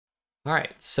All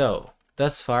right, so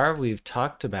thus far we've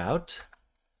talked about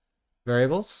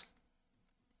variables,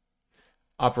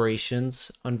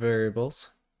 operations on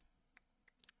variables,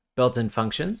 built-in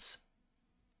functions,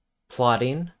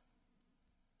 plotting,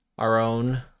 our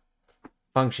own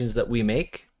functions that we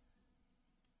make,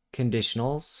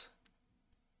 conditionals,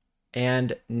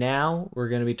 and now we're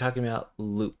going to be talking about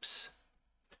loops.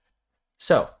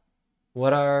 So,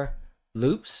 what are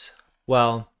loops?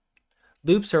 Well,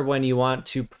 loops are when you want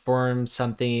to perform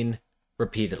something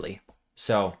repeatedly.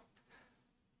 So,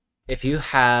 if you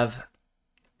have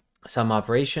some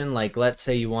operation, like let's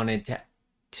say you wanted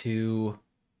to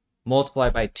multiply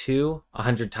by 2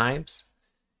 100 times,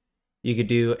 you could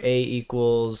do a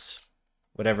equals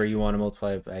whatever you want to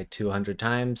multiply by 200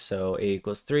 times, so a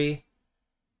equals 3,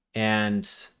 and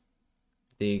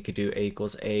then you could do a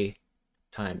equals a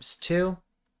times 2,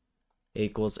 a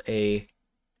equals a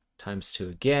times 2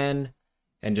 again,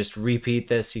 and just repeat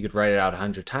this. You could write it out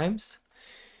 100 times.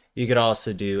 You could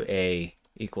also do a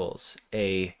equals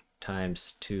a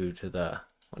times 2 to the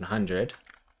 100.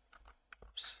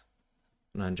 Oops,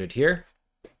 100 here.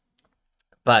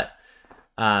 But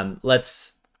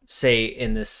let's say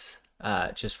in this,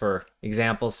 just for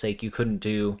example's sake, you couldn't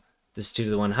do this 2 to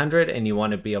the 100 and you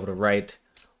want to be able to write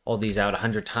all these out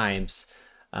 100 times,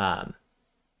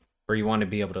 or you want to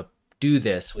be able to do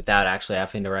this without actually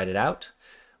having to write it out.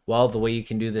 Well, the way you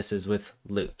can do this is with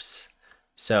loops.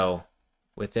 So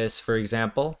with this, for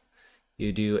example,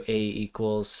 you do a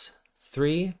equals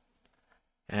 3,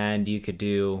 and you could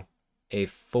do a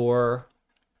for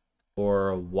or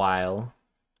a while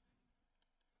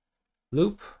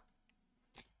loop,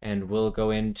 and we'll go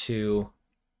into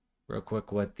real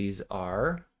quick what these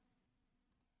are.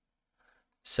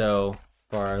 So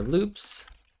for our loops,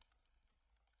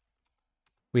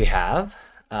 we have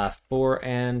for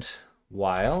and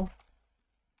while,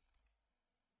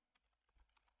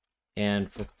 and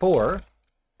for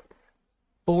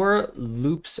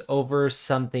loops over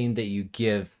something that you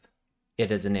give it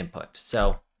as an input.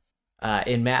 So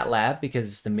in Matlab, because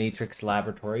it's the matrix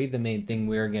laboratory, the main thing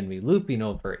we're going to be looping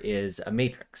over is a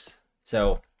matrix.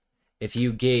 So if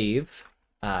you gave,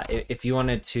 if you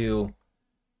wanted to,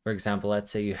 for example,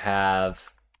 let's say you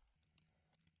have,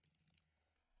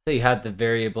 the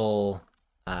variable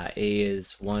a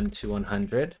is 1 to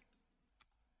 100,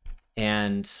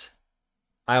 and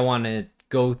I want to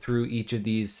go through each of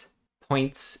these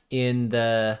points in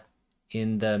the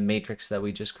matrix that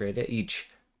we just created, each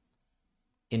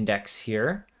index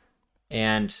here,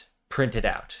 and print it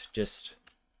out. Just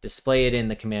display it in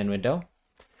the command window.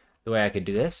 The way I could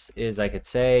do this is I could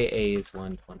say a is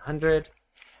 1 to 100,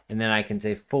 and then I can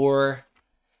say for,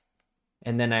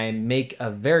 and then I make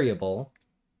a variable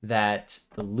that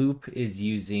the loop is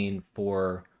using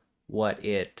for what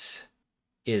it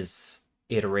is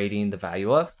iterating the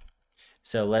value of.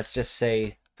 So let's just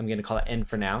say, I'm going to call it n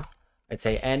for now. I'd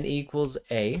say n equals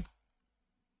a,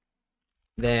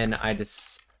 then I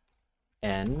just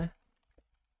n, and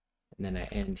then I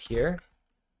end here.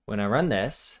 When I run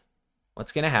this,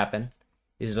 what's going to happen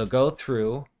is it'll go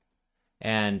through,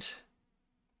 and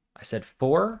I said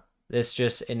for, this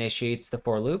just initiates the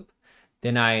for loop.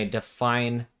 Then I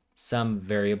define some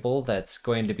variable that's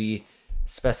going to be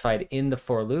specified in the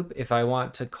for loop. If I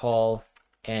want to call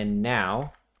n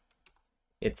now,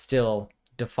 it's still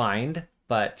defined,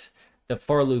 but the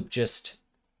for loop just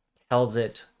tells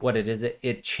it what it is.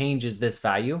 It changes this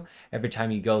value every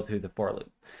time you go through the for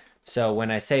loop. So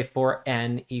when I say for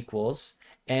n equals,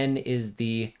 n is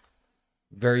the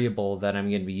variable that I'm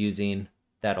going to be using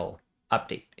that'll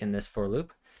update in this for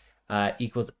loop,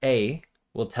 equals a,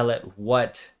 will tell it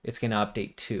what it's going to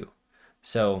update to.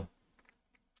 So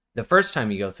the first time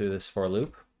you go through this for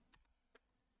loop,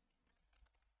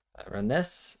 I run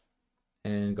this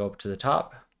and go up to the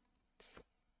top.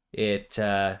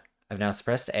 I've now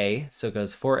suppressed a, so it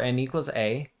goes for n equals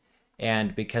a,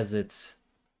 and because it's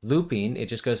looping, it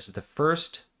just goes to the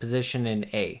first position in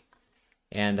a,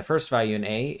 and the first value in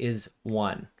a is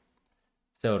 1.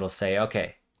 So it'll say,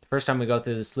 okay, the first time we go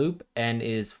through this loop, n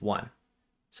is 1.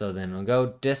 So then we'll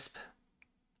go disp,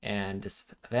 and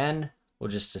disp of n will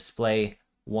just display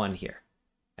 1 here.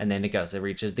 And then it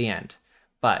reaches the end.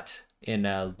 But in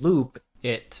a loop,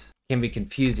 it can be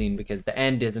confusing because the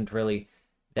end isn't really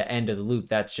the end of the loop.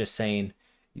 That's just saying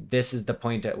this is the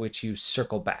point at which you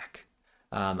circle back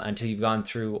until you've gone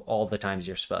through all the times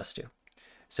you're supposed to.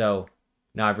 So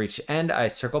now I've reached the end, I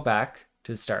circle back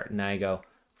to the start, and I go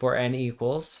for n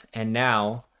equals, and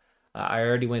now I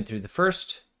already went through the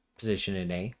first position in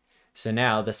a, so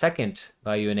now the second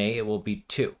value in a, it will be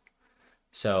 2.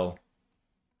 So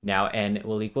now n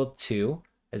will equal 2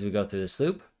 as we go through this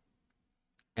loop.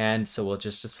 And so we'll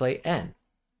just display n.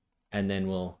 And then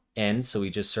we'll end, so we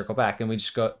just circle back and we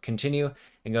just go continue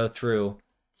and go through.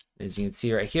 As you can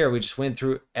see right here, we just went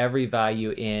through every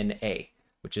value in A,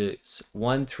 which is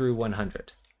 1 through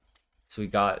 100. So we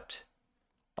got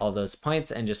all those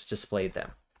points and just displayed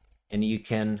them. And you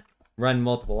can run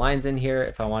multiple lines in here.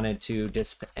 If I wanted to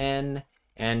disp n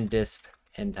and disp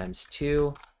n times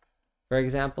 2, for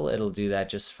example, it'll do that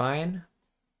just fine.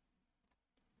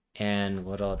 And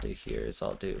what I'll do here is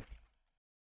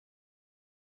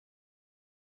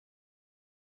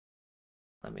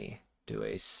let me do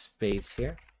a space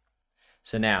here.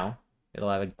 So now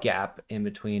it'll have a gap in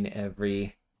between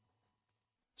every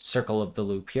circle of the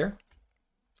loop here.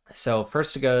 So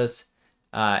first it goes,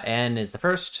 n is the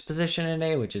first position in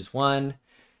A, which is 1,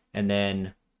 and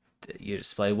then you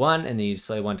display 1, and then you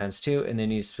display 1 times 2, and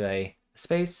then you display a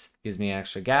space. Gives me an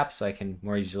extra gap so I can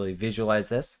more easily visualize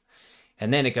this.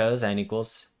 And then it goes n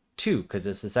equals 2, because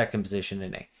it's the second position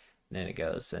in A. And then it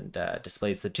goes and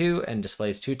displays the 2, and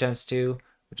displays 2 times 2,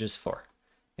 which is 4.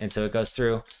 And so it goes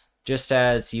through. Just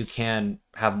as you can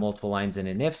have multiple lines in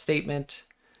an if statement,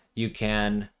 you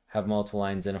can have multiple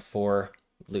lines in a for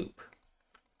loop.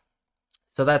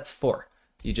 So that's for.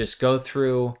 You just go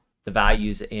through the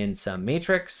values in some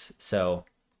matrix. So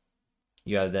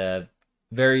you have the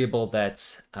variable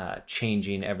that's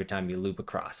changing every time you loop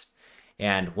across.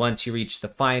 And once you reach the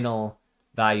final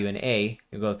value in A,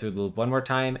 you go through the loop one more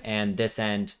time, and this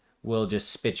end will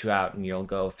just spit you out, and you'll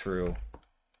go through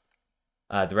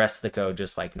the rest of the code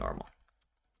just like normal.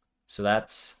 So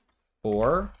that's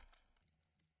for.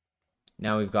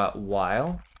 Now we've got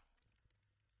while.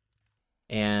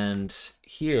 And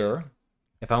here,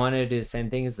 if I wanted to do the same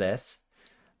thing as this,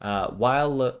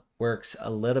 while works a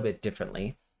little bit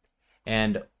differently.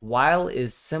 And while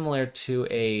is similar to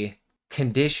a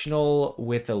conditional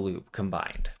with a loop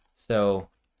combined. So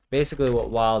basically what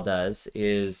while does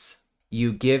is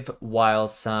you give while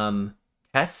some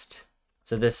test.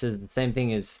 So this is the same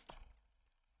thing as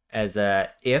a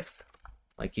if,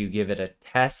 like you give it a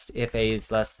test if A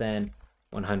is less than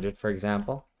 100, for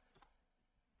example.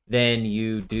 Then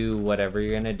you do whatever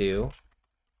you're going to do,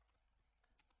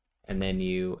 and then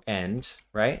you end,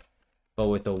 right? But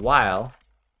with a while,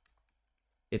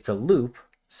 it's a loop,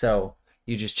 so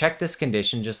you just check this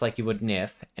condition just like you would an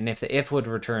if, and if the if would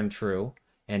return true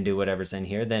and do whatever's in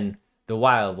here, then the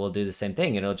while will do the same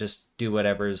thing. It'll just do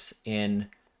whatever's in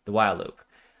the while loop.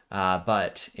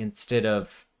 But instead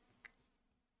of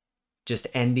just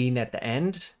ending at the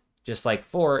end, just like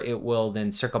for, it will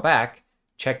then circle back,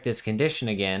 check this condition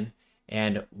again,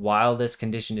 and while this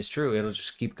condition is true, it'll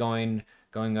just keep going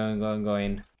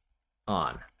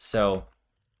on. So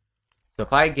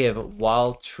if I give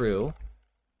while true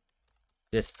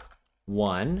disp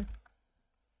 1,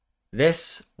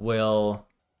 this will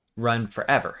run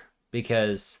forever,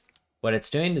 because what it's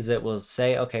doing is it will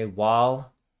say, okay,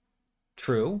 while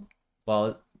true,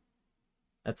 well,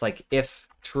 that's like if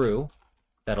true,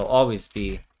 that'll always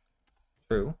be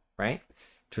true, right?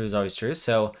 True is always true.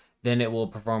 So then it will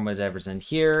perform whatever's in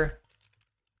here,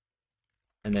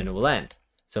 and then it will end.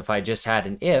 So if I just had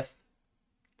an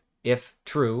if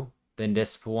true, then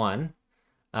disp 1,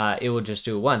 it will just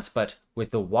do it once. But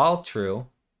with the while true,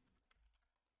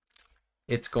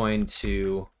 it's going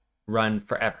to run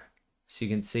forever. So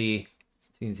you can see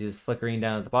this flickering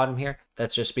down at the bottom here.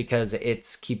 That's just because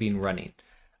it's keeping running.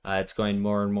 It's going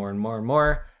more and more and more and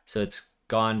more. So it's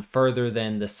gone further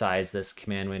than the size this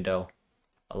command window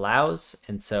allows.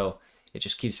 And so it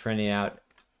just keeps printing out.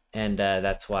 And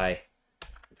that's why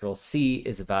Control-C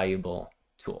is a valuable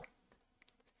tool,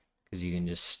 because you can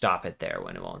just stop it there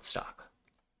when it won't stop.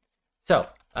 So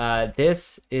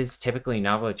this is typically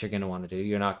not what you're going to want to do.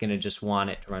 You're not going to just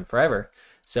want it to run forever.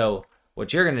 So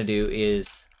what you're going to do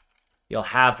is you'll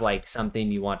have like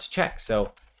something you want to check. So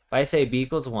if I say b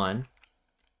equals 1,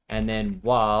 and then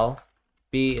while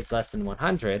b is less than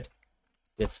 100,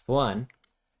 disp 1,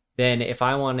 then if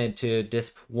I wanted to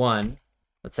disp 1,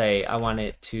 let's say I want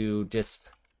it to disp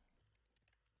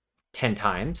 10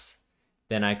 times,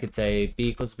 then I could say b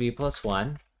equals b plus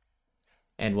 1.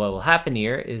 And what will happen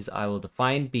here is I will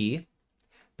define b,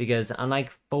 because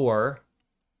unlike for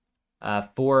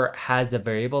has a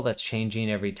variable that's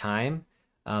changing every time,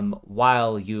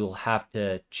 while you'll have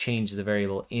to change the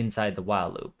variable inside the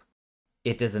while loop.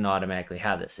 It doesn't automatically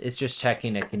have this. It's just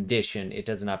checking a condition. It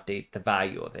doesn't update the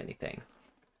value of anything.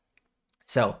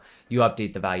 So you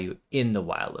update the value in the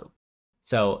while loop.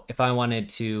 So if I wanted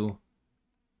to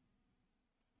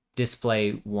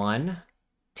display 1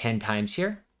 10 times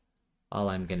here, all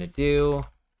I'm going to do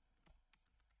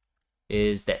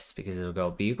is this, because it'll go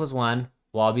b equals 1,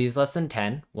 while b is less than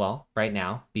 10, well, right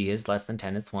now, b is less than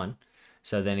 10, it's 1.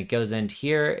 So then it goes into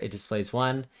here, it displays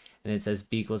 1, and it says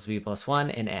b equals b plus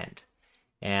 1, and end.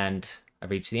 And I've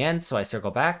reached the end, so I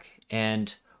circle back,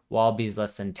 and while b is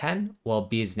less than 10, well,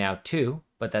 b is now 2,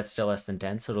 but that's still less than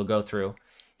 10, so it'll go through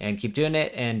and keep doing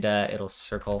it, and it'll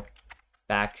circle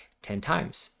back 10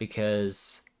 times,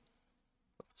 because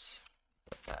oops,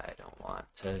 I don't want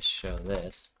to show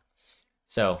this.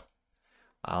 So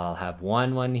I'll have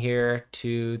 1 here,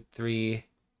 2, 3,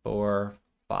 4,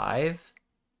 5,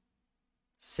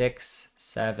 6,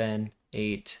 7,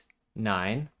 8,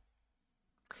 9.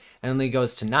 It only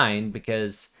goes to 9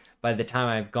 because by the time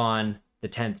I've gone the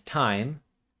 10th time,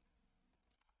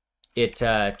 it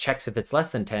checks if it's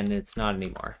less than 10, it's not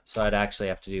anymore. So I'd actually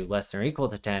have to do less than or equal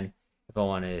to 10 if I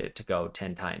wanted it to go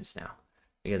 10 times now.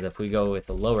 Because if we go with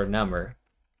a lower number,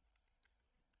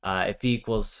 if b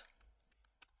equals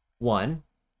 1,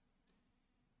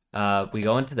 we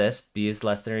go into this, b is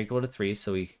less than or equal to 3,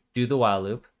 so we do the while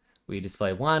loop, we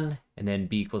display 1, and then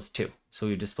b equals 2. So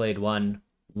we've displayed 1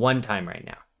 time right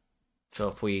now. So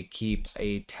if we keep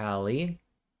a tally,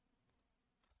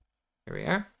 here we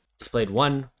are, displayed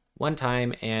 1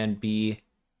 time, and b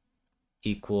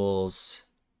equals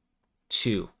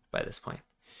 2 by this point.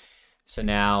 So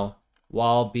now,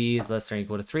 while b is less than or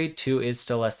equal to 3, 2 is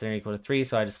still less than or equal to 3,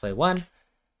 so I display 1.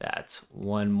 That's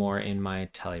 1 more in my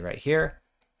tally right here.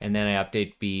 And then I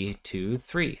update b to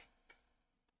 3.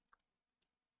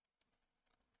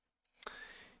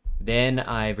 Then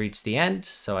I've reached the end,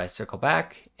 so I circle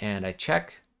back and I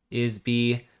check, is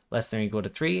b less than or equal to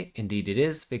 3? Indeed it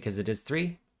is, because it is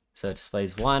 3. So it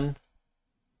displays 1.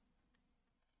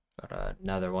 Got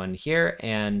another one here,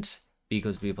 and b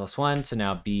equals b plus 1, so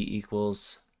now b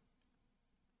equals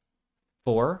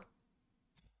 4.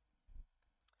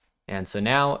 And so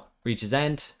now reaches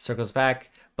end, circles back,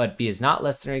 but b is not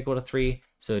less than or equal to 3,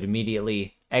 so it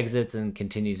immediately exits and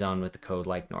continues on with the code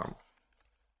like normal.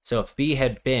 So if b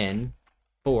had been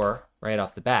 4 right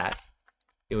off the bat,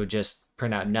 it would just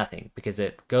print out nothing because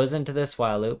it goes into this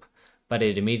while loop, but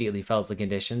it immediately fails the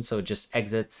condition, so it just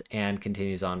exits and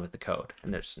continues on with the code.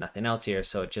 And there's nothing else here,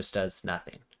 so it just does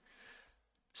nothing.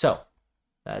 So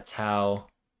that's how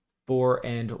for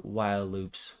and while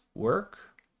loops work.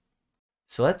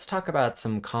 So let's talk about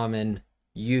some common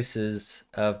uses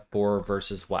of for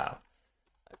versus while.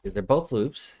 Because they're both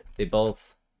loops, they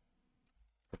both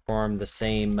perform the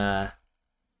same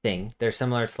thing. They're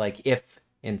similar to like if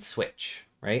and switch,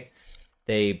 right?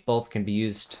 They both can be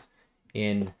used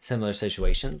in similar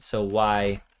situations. So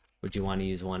why would you want to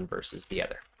use one versus the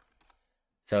other?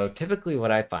 So typically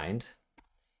what I find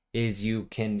is you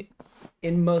can,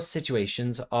 in most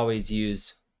situations, always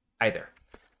use either.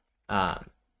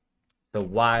 So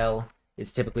while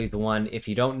is typically the one, if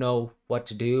you don't know what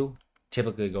to do,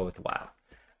 typically go with while.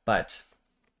 But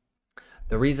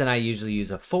the reason I usually use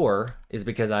a for is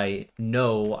because I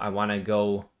know I want to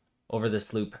go over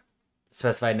this loop a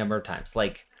specified number of times.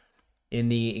 Like in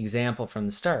the example from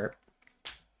the start,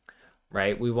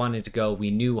 right, we wanted to go,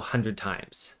 we knew 100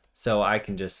 times. So I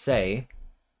can just say,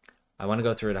 I want to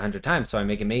go through it 100 times. So I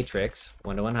make a matrix,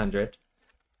 1 to 100,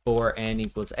 for n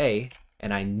equals a,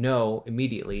 and I know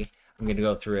immediately I'm going to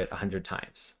go through it 100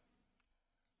 times.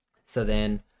 So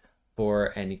then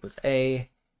for n equals a,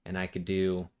 and I could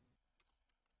do,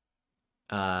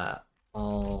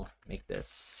 I'll make this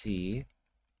c,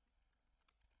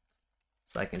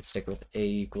 so I can stick with a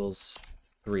equals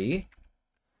 3,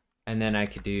 and then I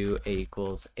could do a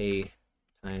equals a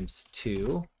times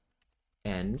 2,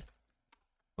 and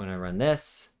when I run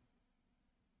this,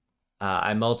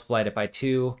 I multiplied it by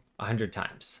 2 100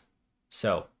 times.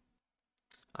 So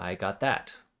I got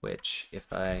that, which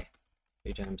if I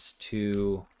a times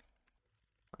 2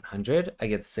 100, I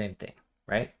get the same thing,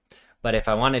 right? But if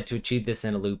I wanted to achieve this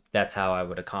in a loop, that's how I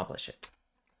would accomplish it.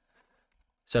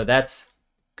 So that's a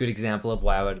good example of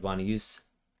why I would want to use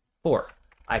for.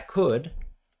 I could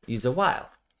use a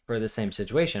while for the same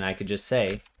situation. I could just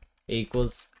say a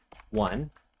equals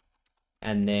 1,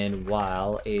 and then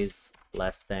while a is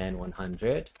less than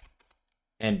 100,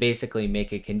 and basically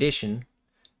make a condition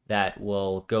that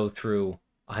will go through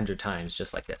 100 times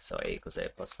just like this. So a equals a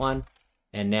plus 1,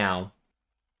 and now,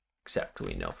 except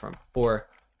we know from before,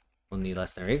 we'll need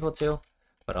less than or equal to,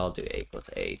 but I'll do a equals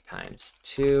a times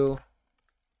 2,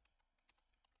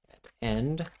 and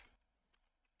end.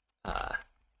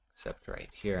 Except right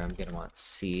here, I'm going to want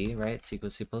c, right? C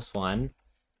equals c plus 1,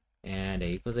 and a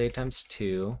equals a times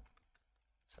 2.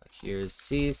 So here's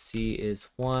c, c is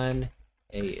 1,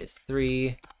 a is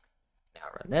 3. Now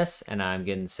run this, and I'm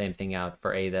getting the same thing out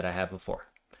for a that I had before.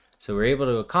 So we're able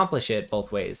to accomplish it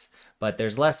both ways, but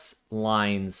there's less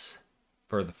lines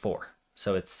for the for.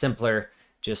 So it's simpler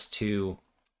just to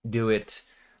do it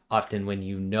often when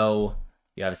you know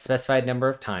you have a specified number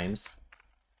of times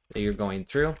that you're going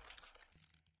through.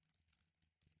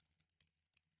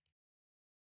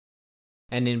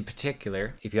 And in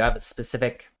particular, if you have a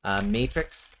specific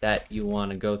matrix that you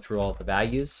want to go through all the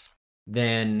values,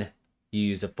 then you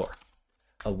use a for.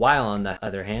 A while, on the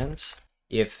other hand,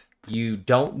 if you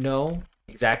don't know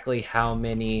exactly how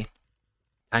many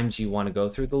times you want to go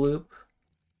through the loop,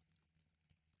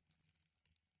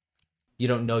 you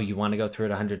don't know you want to go through it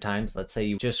 100 times. Let's say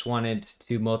you just wanted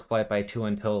to multiply it by 2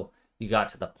 until you got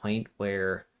to the point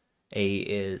where a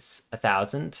is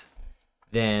 1,000,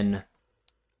 then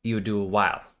you would do a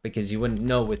while, because you wouldn't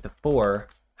know with the for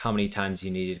how many times you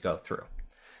needed to go through.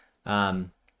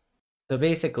 So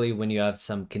basically, when you have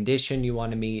some condition you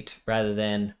want to meet, rather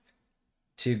than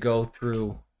to go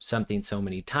through something so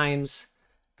many times,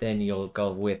 then you'll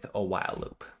go with a while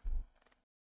loop.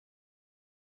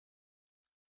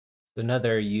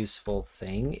 Another useful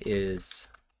thing is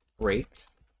break.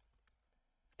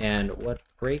 And what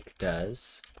break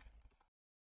does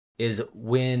is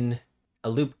when a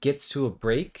loop gets to a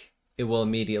break, it will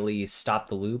immediately stop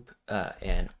the loop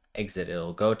and exit.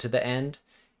 It'll go to the end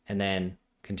and then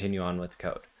continue on with the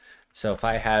code. So if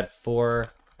I had for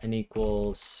n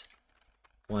equals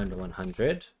 1 to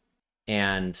 100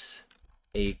 and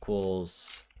a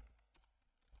equals,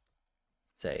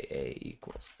 say a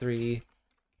equals 3,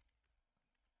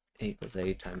 a equals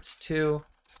a times 2,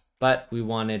 but we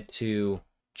wanted to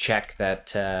check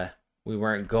that we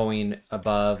weren't going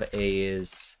above a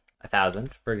is 1,000,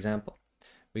 for example,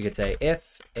 we could say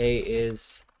if a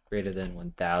is greater than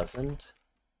 1,000,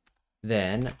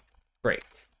 then break.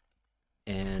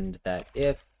 And that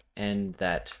if and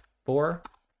that for,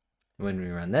 when we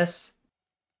run this,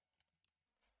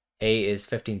 a is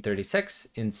 1536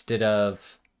 instead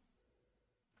of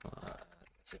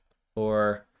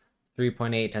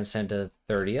 3.8 times 10 to the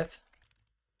 30th.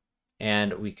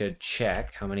 And we could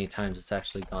check how many times it's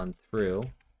actually gone through,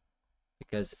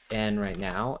 because n right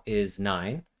now is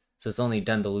 9. So it's only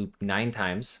done the loop 9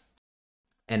 times.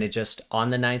 And it just,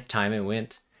 on the 9th time, it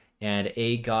went and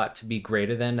a got to be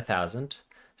greater than 1,000.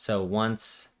 So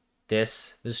once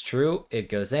this is true, it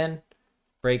goes in,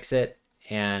 breaks it,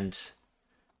 and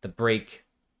the break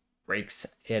breaks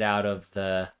it out of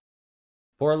the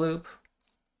for loop.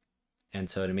 And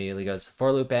so it immediately goes to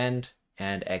for loop end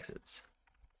and exits.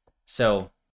 So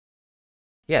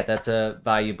yeah, that's a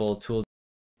valuable tool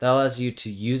that allows you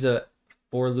to use a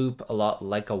for loop a lot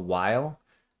like a while,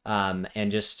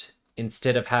 and just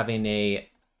instead of having a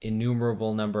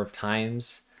innumerable number of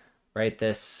times, right,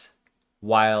 this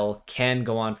while can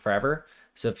go on forever.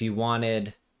 So if you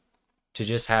wanted to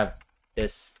just have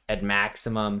this at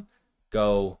maximum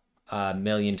go a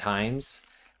million times,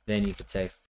 then you could say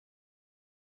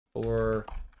for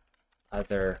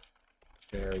other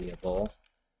variable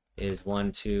is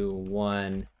 1 to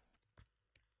 1,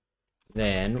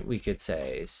 then we could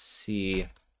say c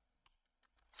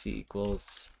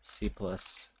equals c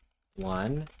plus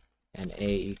 1, and a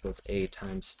equals a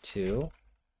times 2,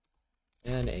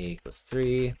 and a equals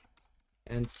 3,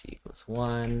 and c equals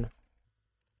 1.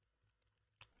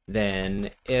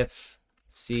 Then if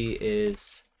c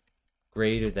is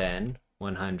greater than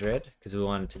 100, because we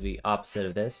want it to be opposite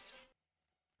of this,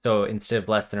 so instead of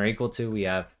less than or equal to, we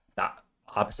have the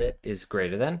opposite is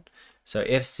greater than. So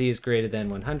if c is greater than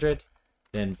 100,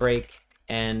 then break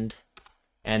end,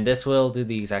 and this will do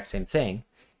the exact same thing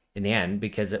in the end,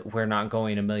 because we're not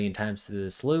going a million times through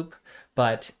this loop.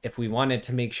 But if we wanted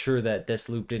to make sure that this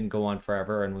loop didn't go on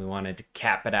forever and we wanted to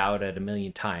cap it out at a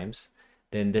million times,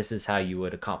 then this is how you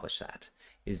would accomplish that,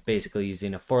 is basically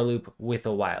using a for loop with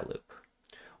a while loop.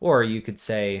 Or you could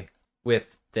say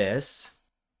with this,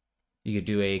 you could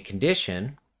do a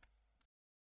condition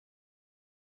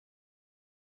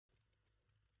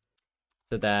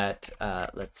so that,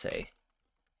 let's say,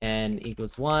 n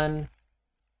equals 1,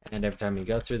 and every time we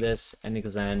go through this, n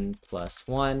equals n plus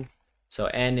 1. So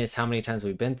n is how many times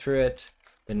we've been through it.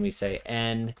 Then we say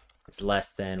n is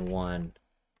less than 1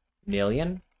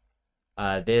 million.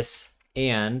 This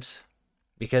and,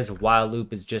 because while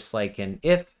loop is just like an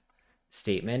if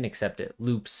statement, except it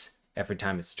loops every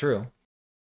time it's true.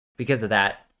 Because of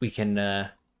that, we can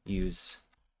use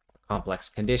complex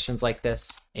conditions like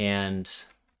this. And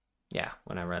yeah,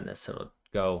 when I run this, it'll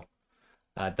go,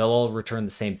 they'll all return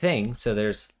the same thing. So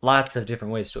there's lots of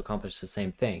different ways to accomplish the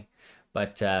same thing.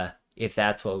 But if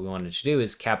that's what we wanted to do,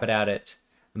 is cap it out at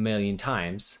a million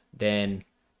times, then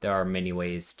there are many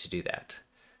ways to do that.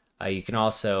 You can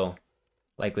also,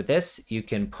 like with this, you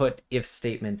can put if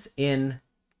statements in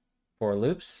for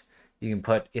loops. You can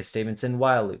put if statements in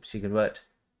while loops. You can put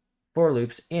for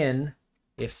loops in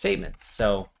if statements.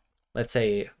 So let's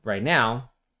say right now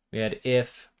we had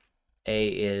if a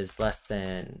is less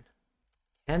than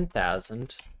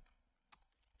 10,000,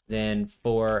 then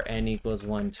for n equals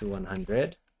 1 to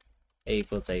 100, a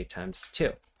equals a times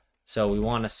 2. So we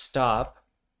want to stop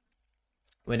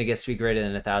when it gets to be greater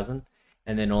than 1,000,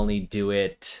 and then only do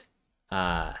it,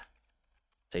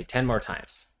 say 10 more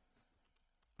times.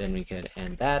 Then we could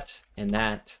end that and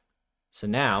that. So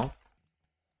now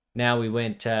we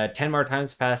went 10 more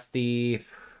times past the,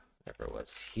 whatever it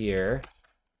was here,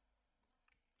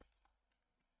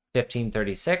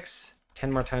 1536.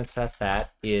 10 more times past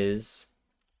that is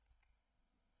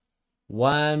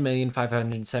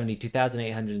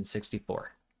 1,572,864.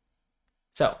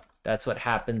 So that's what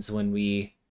happens when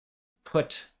we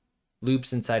put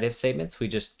loops inside if statements. We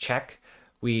just check.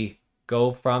 We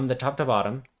go from the top to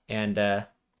bottom, and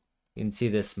you can see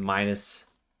this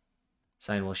minus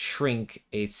sign will shrink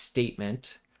a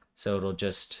statement. So it'll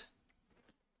just,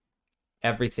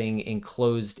 everything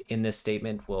enclosed in this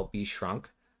statement will be shrunk,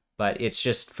 but it's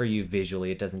just for you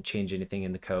visually. It doesn't change anything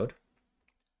in the code.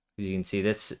 You can see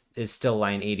this is still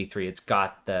line 83. It's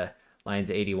got the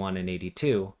lines 81 and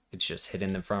 82. It's just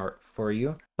hidden them for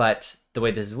you. But the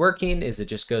way this is working is it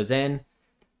just goes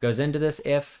into this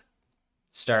if,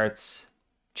 starts,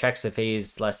 checks if a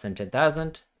is less than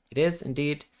 10,000. It is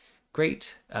indeed.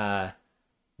 Great. And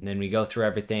then we go through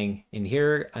everything in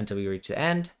here until we reach the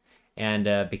end.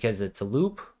 And because it's a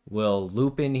loop, we'll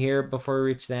loop in here before we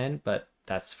reach the end, but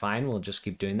that's fine. We'll just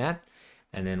keep doing that.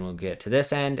 And then we'll get to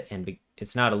this end, and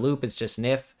it's not a loop, it's just an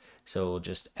if. So we'll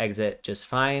just exit just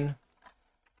fine.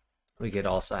 We could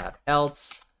also have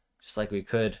else, just like we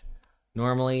could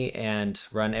normally, and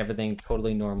run everything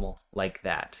totally normal like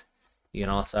that. You can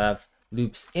also have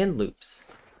loops in loops.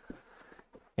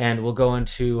 And we'll go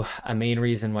into a main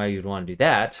reason why you'd want to do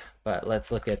that, but let's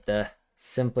look at the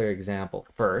simpler example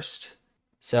first.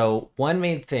 So one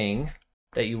main thing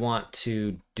that you want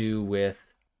to do with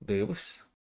loops,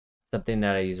 something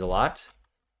that I use a lot,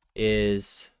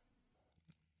 is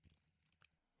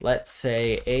let's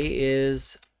say a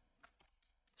is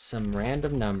some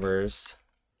random numbers,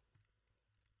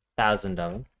 1,000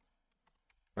 of them,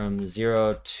 from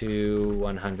 0 to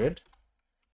 100.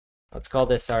 Let's call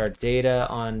this our data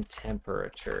on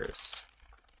temperatures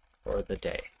for the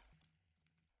day.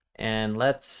 And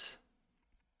let's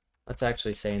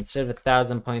actually say instead of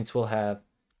 1,000 points, we'll have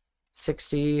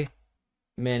 60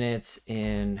 minutes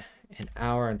in an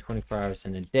hour and 24 hours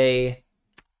in a day.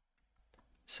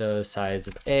 So size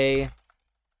of A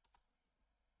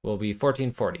will be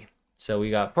 1440. So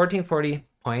we got 1440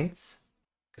 points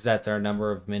because that's our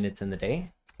number of minutes in the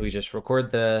day. So we just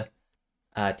record the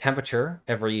temperature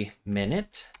every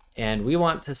minute, and we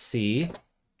want to see,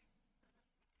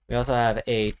 we also have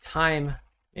a time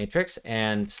matrix,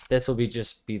 and this will be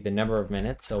just be the number of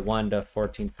minutes, so 1 to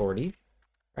 1440,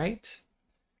 right?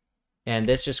 And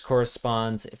this just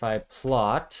corresponds, if I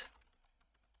plot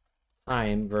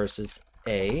time versus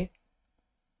A,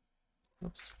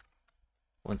 oops,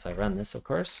 once I run this, of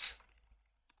course,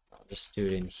 I'll just do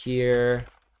it in here,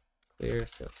 clear,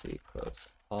 so let's see, close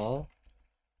all,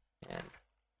 and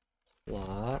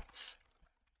plot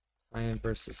time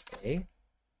versus A.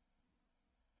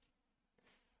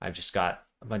 I've just got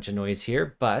a bunch of noise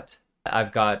here, but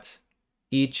I've got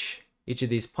each of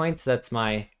these points. That's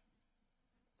my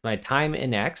time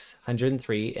in X,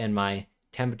 103, and my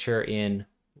temperature in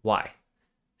Y.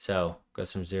 So it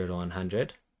goes from 0 to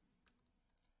 100.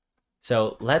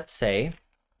 So let's say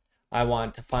I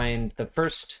want to find the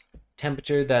first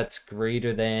temperature that's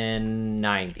greater than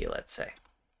 90, let's say.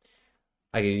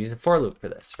 I could use a for loop for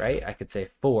this, right? I could say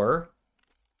for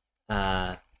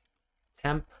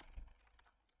temp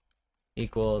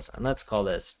equals, and let's call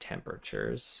this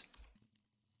temperatures.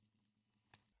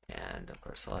 And of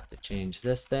course I'll have to change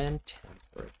this then,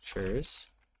 temperatures.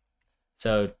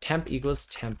 So temp equals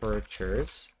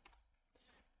temperatures.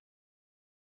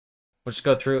 We'll just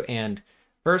go through, and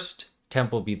first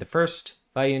temp will be the first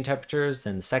value in temperatures,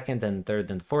 then the second, then the third,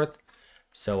 then the fourth,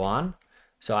 so on.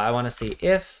 So I want to see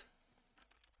if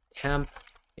temp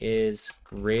is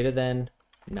greater than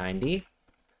 90,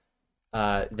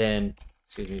 then,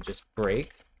 excuse me, just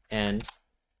break, and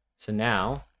so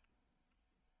now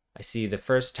I see the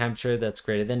first temperature that's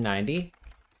greater than 90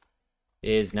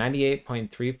 is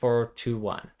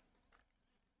 98.3421.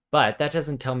 But that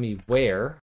doesn't tell me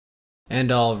where.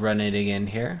 And I'll run it again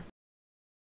here.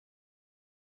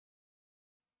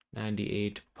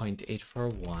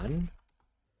 98.841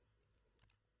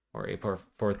 or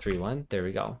 8.431. There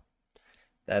we go.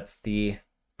 That's the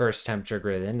first temperature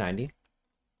greater than 90.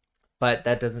 but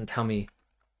that doesn't tell me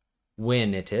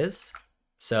when it is.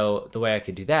 So the way I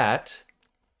could do that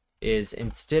is,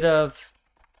 instead of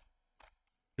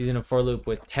using a for loop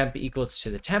with temp equals to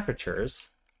the temperatures,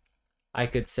 I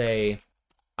could say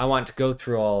I want to go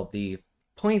through all the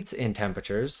points in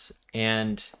temperatures,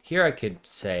 and here I could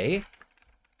say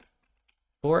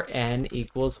for n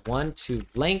equals 1 to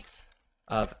length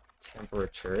of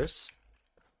temperatures,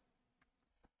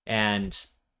 and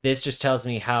this just tells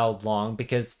me how long,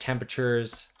 because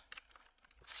temperatures,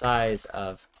 size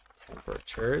of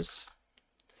temperatures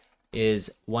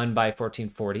is 1 by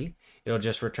 1440. It'll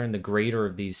just return the greater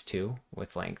of these two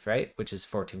with length, right? Which is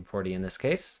 1440 in this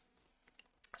case.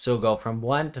 So we'll go from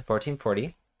 1 to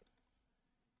 1440.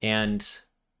 And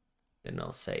then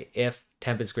it'll say if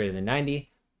temp is greater than 90,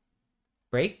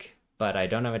 break. But I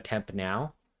don't have a temp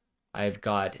now. I've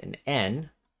got an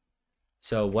n.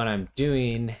 So what I'm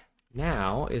doing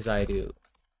now is I do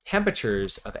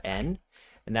temperatures of n,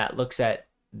 and that looks at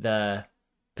the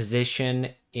position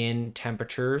in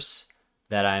temperatures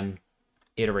that I'm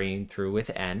iterating through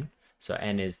with n. So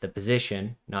n is the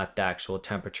position, not the actual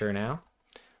temperature now.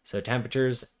 So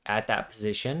temperatures at that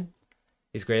position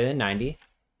is greater than 90.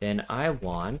 Then I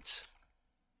want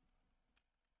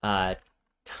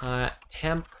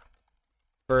temp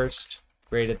first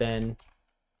greater than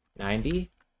 90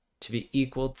 to be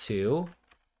equal to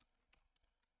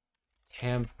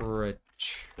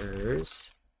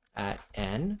temperatures at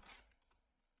n.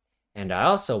 And I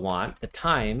also want the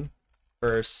time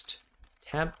first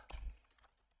temp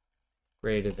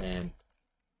greater than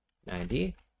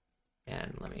 90.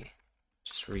 And let me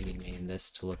just rename this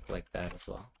to look like that as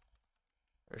well.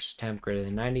 First temp greater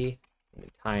than 90, and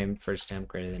the time first temp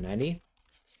greater than 90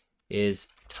 is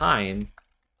time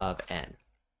of n.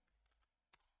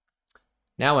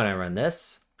 Now when I run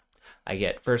this, I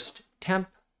get first temp,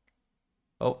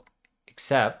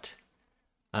 except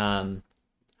what I'm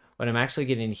actually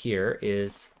getting here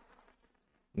is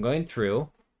I'm going through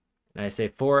and I say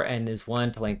for n is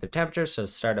 1 to length of temperature, so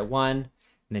start at 1, and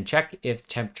then check if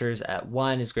temperatures at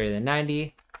 1 is greater than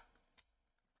 90.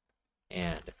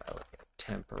 And if I look at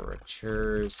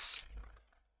temperatures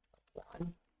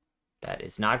 1, that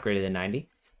is not greater than 90.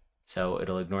 So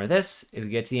it'll ignore this. It'll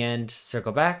get to the end,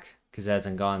 circle back, because it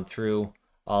hasn't gone through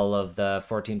all of the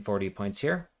 1440 points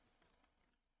here.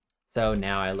 So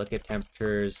now I look at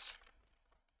temperatures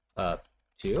up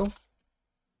to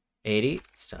 80,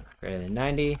 still not greater than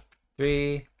 90,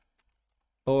 3,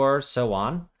 4, so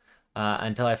on,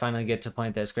 until I finally get to a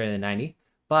point that's greater than 90.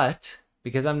 But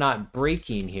because I'm not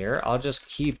breaking here, I'll just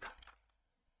keep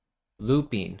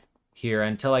looping here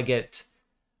until I get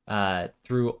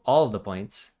through all of the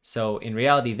points. So in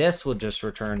reality, this will just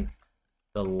return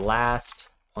the last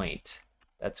point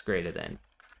that's greater than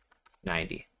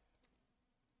 90.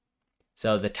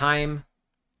 So the time,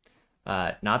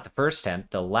 not the first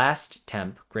temp, the last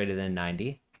temp greater than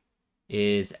 90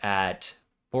 is at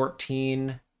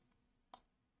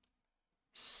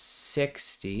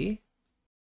 1460.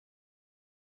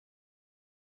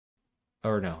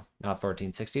 Or no, not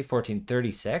 1460,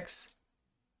 1436.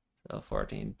 So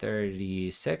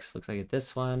 1436 looks like it's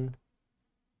this one.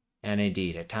 And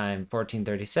indeed, at time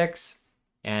 1436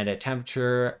 and at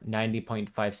temperature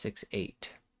 90.568.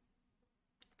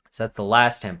 So that's the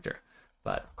last temperature.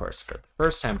 But of course, for the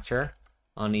first temperature,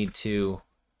 I'll need to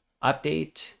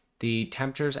update the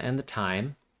temperatures and the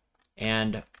time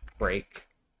and break.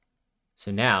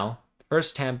 So now the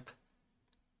first temp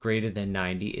greater than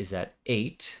 90 is at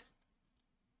 8.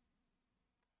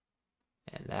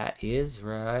 And that is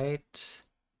right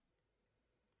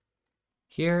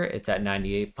here. It's at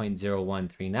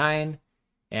 98.0139.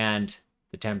 And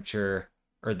the temperature,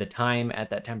 or the time at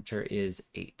that temperature, is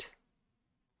 8.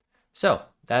 So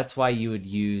that's why you would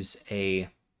use a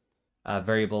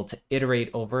variable to iterate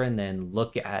over and then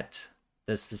look at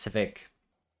the specific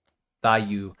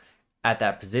value at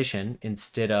that position,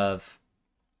 instead of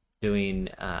doing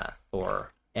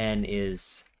for n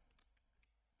is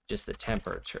just the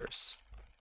temperatures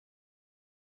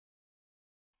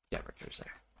there.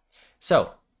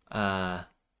 So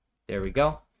there we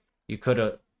go. You could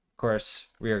of course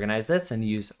reorganize this and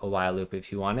use a while loop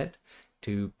if you wanted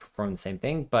to perform the same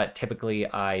thing, but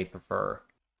typically I prefer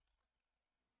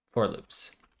for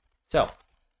loops. So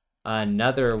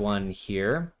another one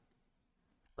here,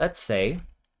 let's say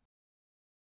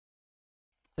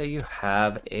you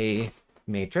have a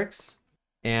matrix,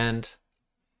 and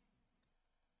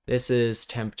this is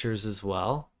temperatures as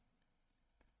well,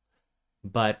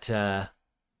 but here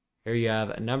you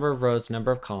have a number of rows,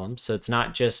 number of columns, so it's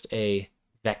not just a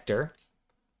vector.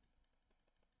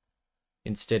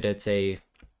 Instead, it's a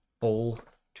full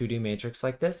 2D matrix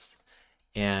like this.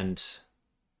 and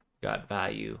got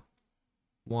value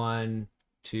 1,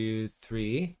 2,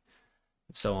 3,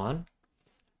 and so on,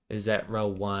 is at row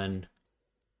 1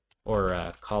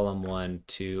 or column 1,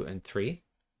 2, and 3.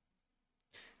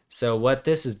 So what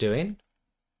this is doing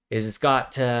is it's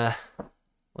got,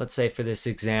 let's say for this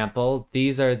example,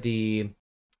 these are the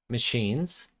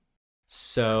machines.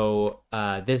 So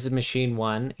this is machine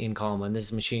 1 in column 1, this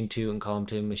is machine 2 in column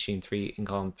 2, machine 3 in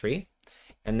column 3.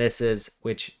 And this is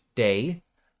which day.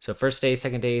 So first day,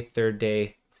 second day, third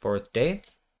day, fourth day.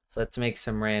 So let's make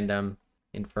some random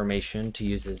information to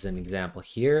use as an example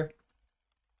here.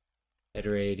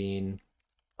 Iterating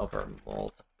over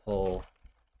multiple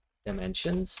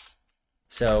dimensions.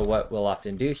 So what we'll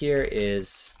often do here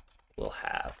is we'll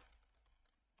have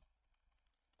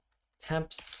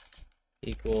temps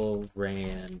equal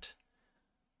rand,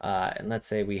 and let's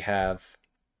say we have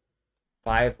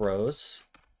 5 rows,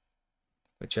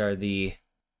 which are the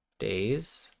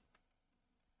days,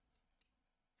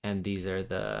 and these are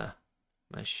the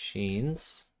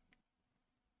machines.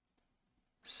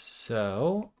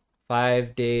 So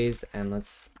 5 days, and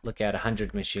let's look at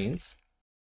 100 machines.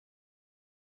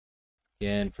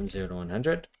 Again, from 0 to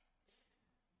 100.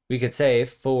 We could say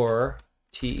for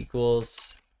t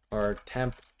equals, or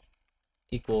temp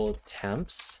equal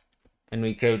temps, and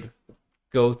we could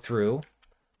go through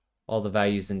all the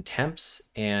values in temps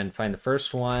and find the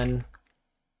first one.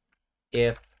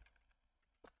 If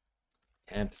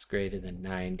temp is greater than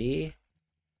 90,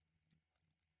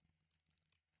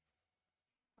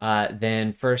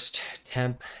 then first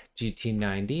temp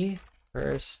gt90,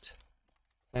 first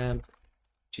temp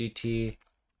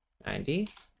gt90.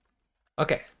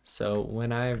 Okay, so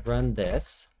when I run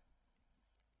this,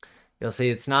 you'll see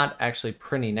it's not actually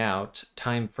printing out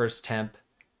time first temp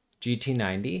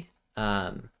gt90.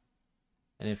 And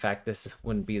in fact, this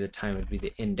wouldn't be the time, it would be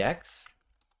the index.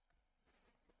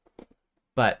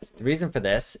 But the reason for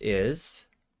this is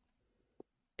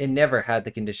it never had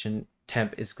the condition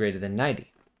temp is greater than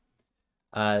 90.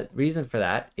 Reason for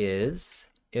that is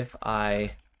if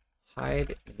I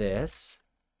hide this,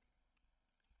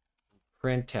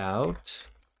 print out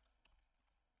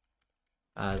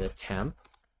the temp,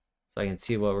 so I can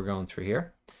see what we're going through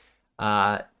here.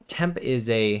 Temp is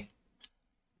a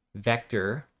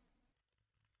vector.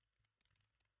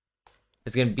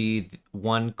 It's going to be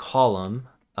one column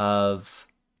of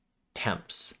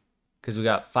temps, because we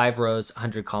got 5 rows,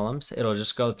 100 columns. It'll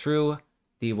just go through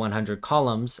the 100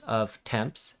 columns of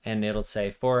temps, and it'll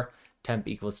say for temp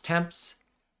equals temps,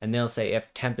 and they'll say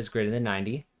if temp is greater than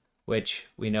 90, which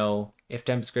we know if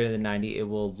temp is greater than 90, it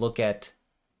will look at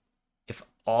if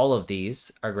all of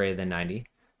these are greater than 90.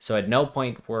 So at no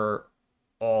point were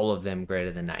all of them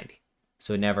greater than 90.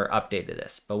 So it never updated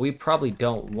this. But we probably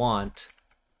don't want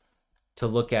to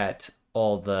look at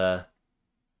all the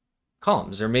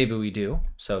columns, or maybe we do.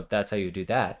 So that's how you do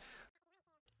that.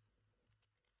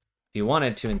 If you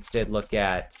wanted to instead look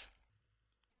at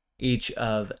each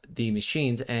of the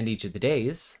machines and each of the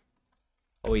days,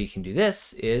 a way you can do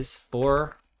this is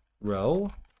for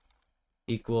row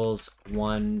equals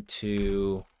 1,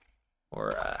 2,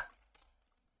 or how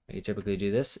you typically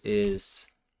do this is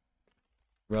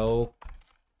row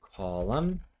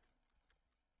column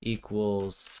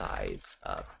equals size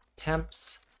of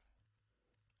temps,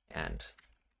 and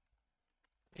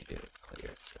let me do it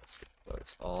clear so it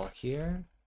loads all here.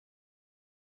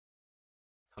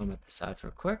 Comment this out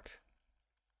real quick.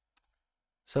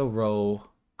 So row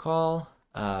call,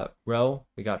 row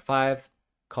we got 5,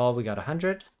 call we got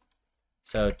 100.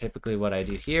 So typically what I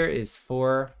do here is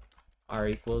for r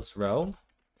equals row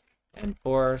and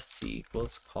for c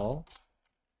equals call.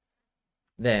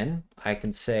 Then I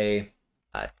can say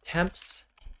temps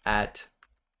at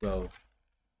row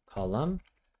column,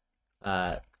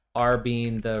 r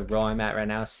being the row I'm at right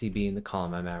now, c being the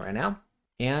column I'm at right now,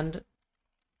 and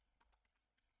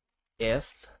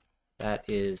if that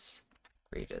is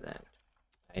greater than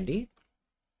 90,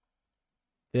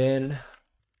 then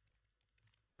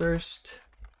first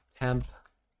temp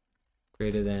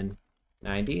greater than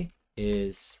 90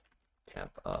 is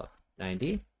temp of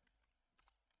 90,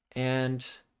 and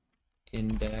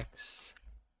index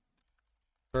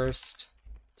first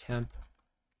temp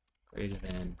greater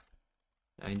than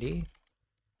 90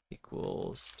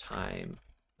 equals time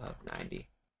of 90.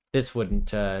 This wouldn't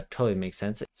totally make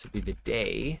sense. This would be the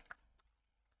day.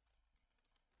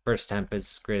 First temp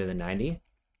is greater than 90.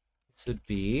 This would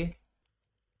be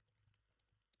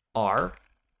R,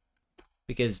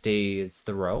 because day is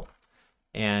the row,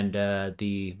 and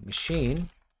the machine,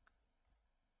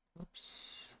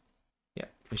 oops, yeah,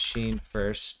 machine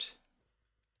first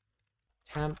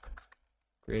temp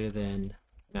greater than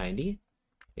 90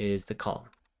 is the column.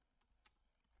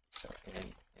 So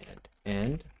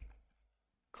end,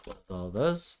 close all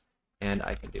those, and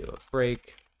I can do a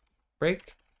break.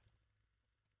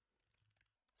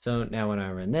 So now when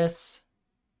I run this,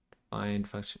 find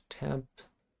function temp,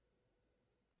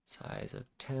 size of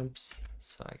temps,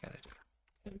 so I gotta do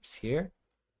temps here.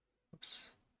 Oops.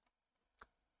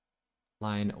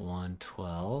 Line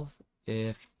 112,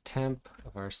 if temp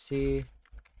of RC,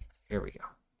 here we go.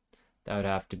 That would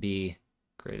have to be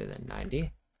greater than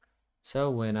 90.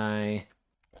 So when I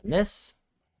run this,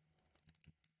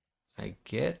 I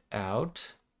get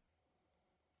out.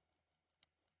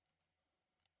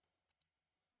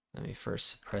 Let me first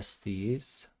suppress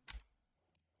these,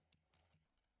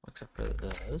 except for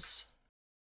those.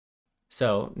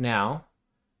 So now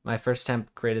my first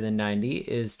temp greater than 90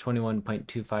 is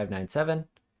 21.2597.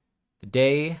 The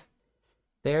day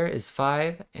there is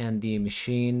 5, and the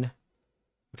machine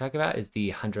we're talking about is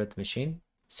the 100th machine.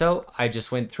 So I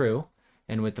just went through,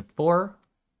 and with the for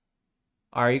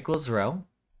r equals row,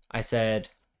 I said,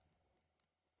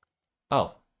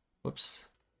 oh, whoops,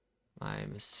 my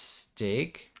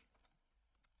mistake.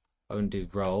 I wouldn't do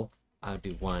row, I would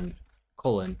do 1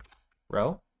 colon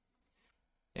row.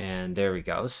 And there we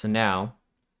go. So now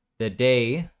the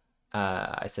day,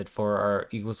 I said for r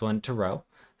equals 1 to row.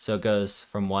 So it goes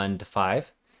from 1 to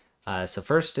 5. So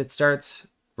first it starts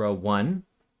row 1,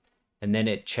 and then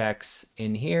it checks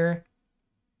in here.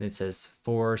 And it says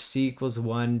for c equals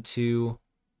 1 to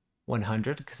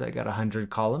 100, because I got 100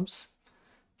 columns.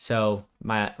 So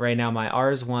right now my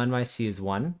r is 1, my c is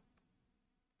 1.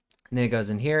 And then it goes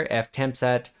in here, if temps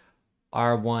at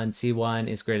r1, c1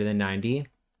 is greater than 90.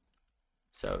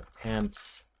 So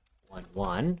temps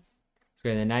 1 is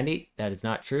greater than 90. That is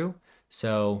not true.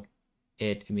 So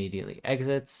it immediately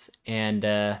exits and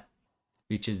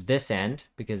reaches this end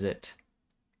because it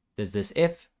does this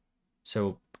if.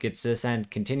 So gets this end,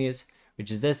 continues,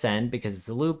 reaches this end because it's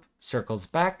a loop, circles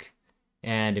back,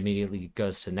 and immediately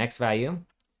goes to the next value.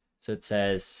 So it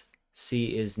says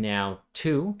c is now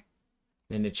 2.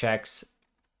 Then it checks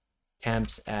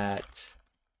temps at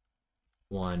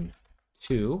 1,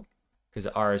 2, because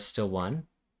r is still 1.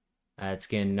 It's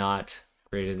again not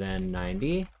greater than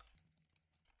 90.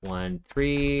 1,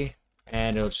 3,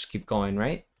 and it'll just keep going,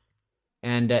 right?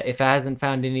 And if it hasn't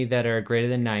found any that are greater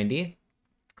than 90,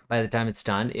 by the time it's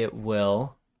done, it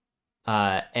will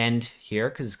end here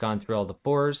because it's gone through all the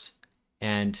fors,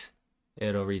 and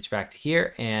it'll reach back to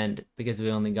here. And because we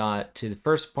only got to the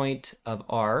first point of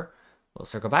r, we'll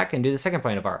circle back and do the second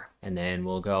point of r, and then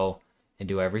we'll go and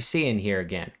do every c in here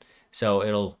again. So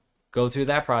it'll go through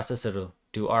that process. It'll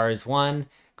do r is 1,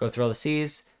 go through all the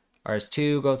c's, r is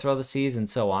 2, go through all the c's, and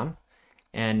so on.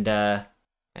 And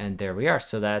there we are.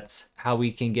 So that's how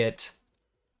we can get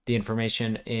the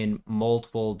information in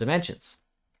multiple dimensions.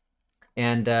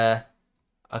 And a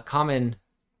common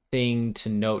thing to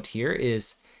note here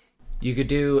is you could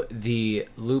do the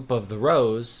loop of the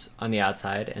rows on the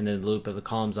outside and then the loop of the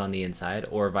columns on the inside,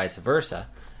 or vice versa.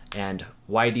 And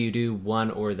why do you do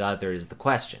one or the other is the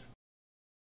question.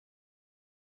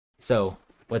 So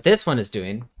what this one is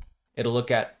doing, it'll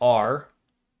look at r,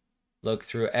 look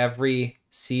through every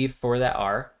c for that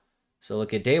r. So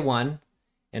look at day 1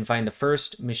 and find the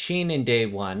first machine in day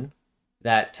 1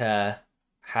 that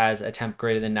has a temp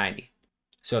greater than 90.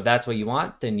 So if that's what you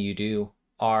want, then you do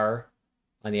r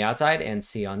on the outside and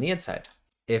c on the inside.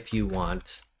 If you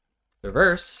want the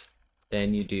reverse,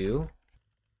 then you do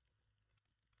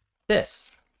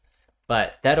this.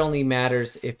 But that only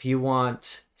matters if you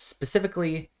want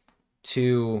specifically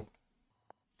to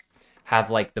have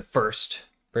like the first,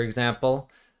 for example.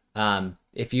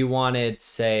 If you wanted,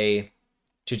 say,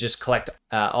 to just collect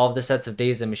all of the sets of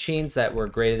days and machines that were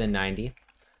greater than 90,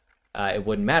 it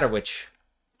wouldn't matter which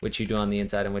you do on the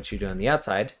inside and which you do on the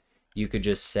outside. You could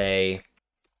just say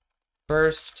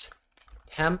first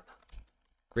temp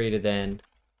greater than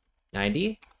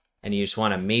 90, and you just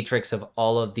want a matrix of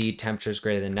all of the temperatures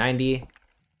greater than 90.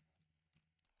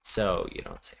 So you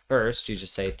don't say first, you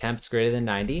just say temps greater than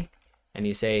 90, and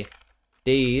you say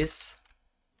days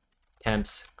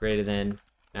temps greater than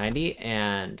 90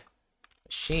 and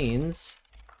machines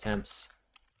temps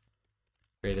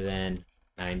greater than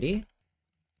 90.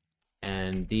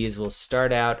 And these will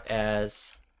start out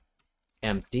as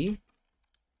empty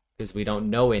because we don't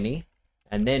know any.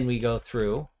 And then we go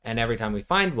through, and every time we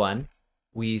find one,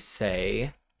 we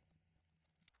say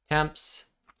temps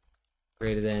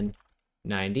greater than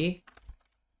 90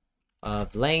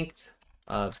 of length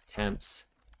of temps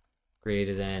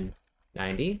greater than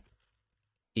 90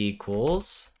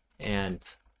 equals, and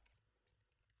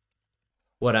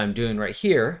what I'm doing right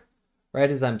here,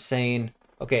 right, is I'm saying,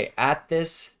 okay, at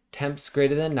this temps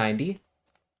greater than 90,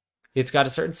 it's got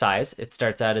a certain size. It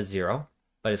starts out as 0,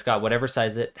 but it's got whatever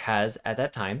size it has at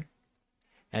that time.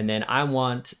 And then I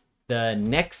want the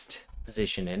next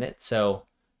position in it, so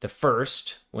the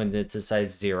first, when it's a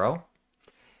size 0,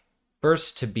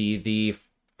 first to be the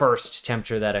first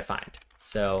temperature that I find.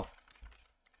 So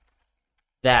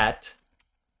that,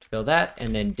 to fill that,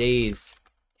 and then days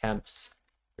temps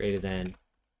greater than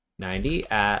 90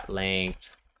 at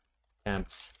length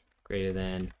temps greater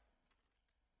than,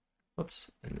 whoops,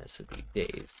 and this would be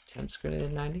days temps greater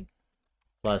than 90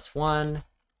 plus 1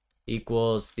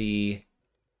 equals the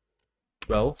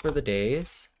row for the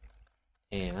days,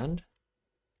 and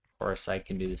of course I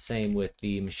can do the same with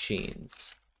the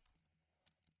machines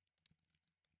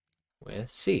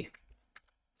with C.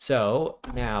 So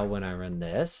now when I run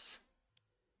this,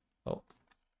 oh,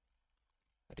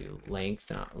 I do length,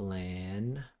 not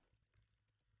len.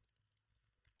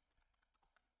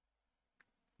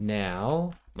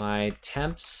 Now my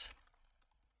temps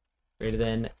greater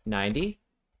than 90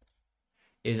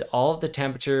 is all of the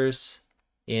temperatures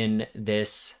in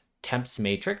this temps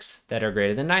matrix that are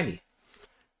greater than 90.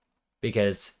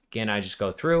 Because again, I just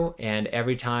go through, and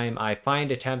every time I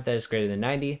find a temp that is greater than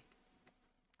 90,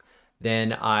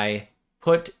 then I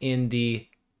put in the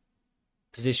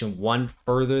position one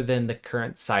further than the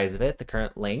current size of it, the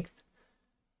current length,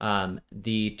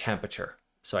 the temperature.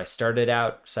 So I started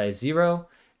out size 0,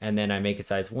 and then I make it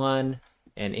size 1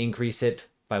 and increase it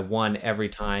by 1 every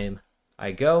time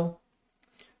I go.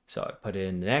 So I put it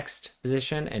in the next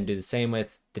position and do the same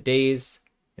with the days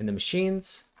in the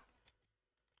machines.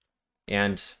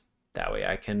 And that way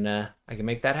I can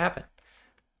make that happen.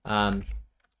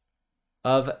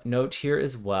 Of note here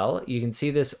as well, you can see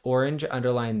this orange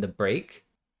underline the break,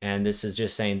 and this is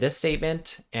just saying this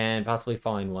statement and possibly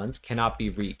following ones cannot be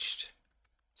reached.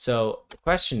 So the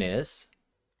question is,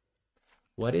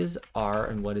 what is R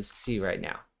and what is C right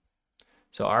now?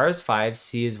 So R is 5,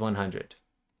 C is 100.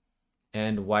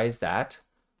 And why is that?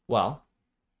 Well,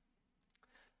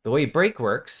 the way break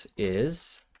works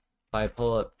is, if I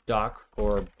pull up doc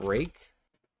for break,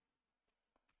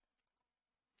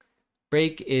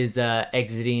 break is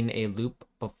exiting a loop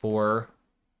before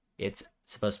it's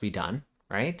supposed to be done,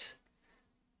 right?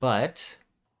 But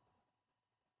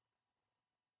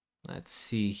let's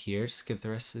see here, skip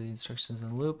the rest of the instructions in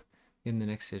the loop. In the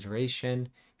next iteration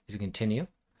is continue.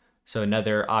 So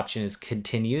another option is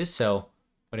continue. So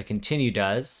what a continue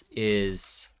does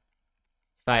is,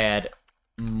 if I add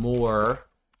more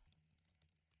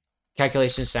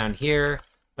calculations down here,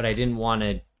 but I didn't want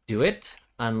to do it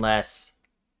unless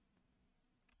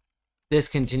this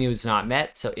continue is not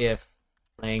met. So if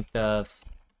length of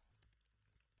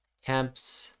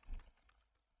temps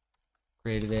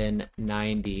greater than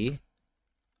 90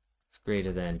 is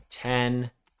greater than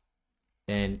 10,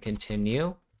 then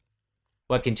continue.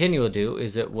 What continue will do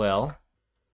is it will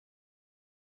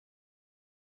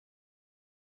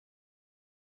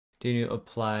continue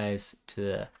applies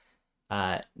to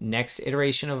the next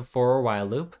iteration of a for or while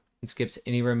loop and skips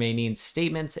any remaining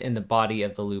statements in the body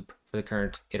of the loop for the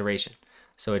current iteration.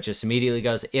 So it just immediately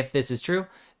goes, if this is true,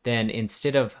 then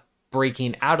instead of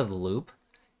breaking out of the loop,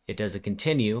 it does a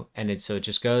continue, and so it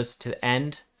just goes to the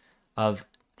end of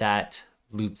that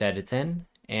loop that it's in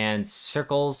and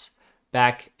circles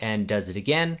back and does it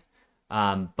again,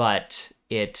 but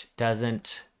it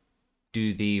doesn't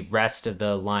do the rest of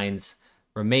the lines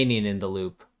remaining in the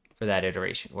loop for that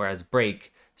iteration, whereas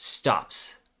break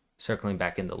stops circling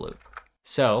back in the loop.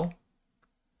 So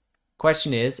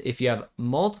question is, if you have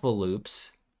multiple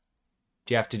loops,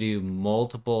 do you have to do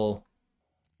multiple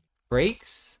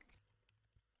breaks?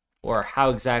 Or how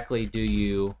exactly do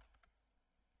you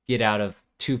get out of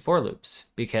 2 for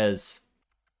loops? Because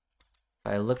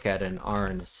if I look at an R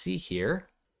and a C here,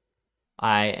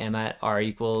 I am at R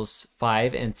equals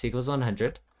 5 and C equals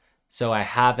 100. So I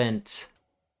haven't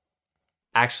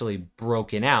actually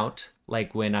broken out.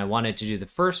 Like when I wanted to do the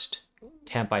first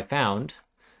temp I found,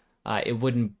 it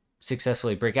wouldn't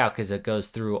successfully break out because it goes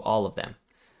through all of them.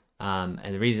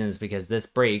 And the reason is because this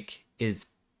break is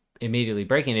immediately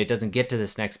breaking. It doesn't get to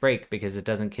this next break because it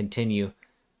doesn't continue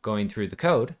going through the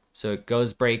code. So it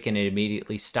goes break and it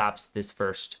immediately stops this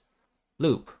first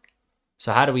loop.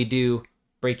 So how do we do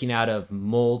breaking out of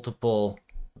multiple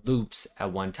loops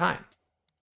at one time?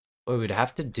 What we'd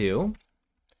have to do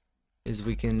is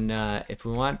we can, if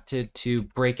we wanted to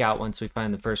break out once we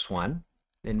find the first one,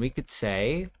 then we could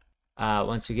say,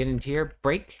 once we get into here,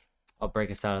 break, I'll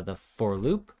break us out of the for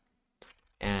loop.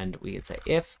 And we could say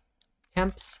if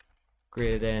temps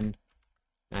greater than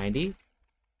 90,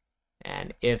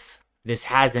 and if this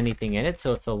has anything in it,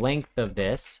 so if the length of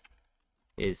this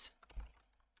is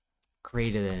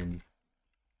greater than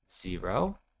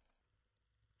 0,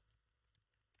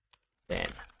 then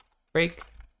break,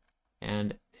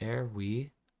 and there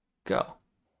we go.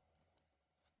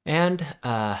 And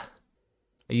a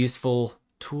useful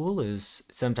tool is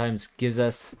sometimes gives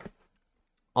us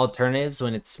alternatives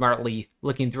when it's smartly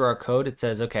looking through our code. It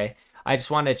says, okay, I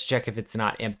just wanted to check if it's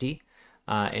not empty.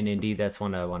 And indeed, that's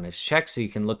one I wanted to check. So you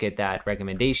can look at that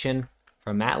recommendation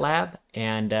from Matlab,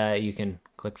 and you can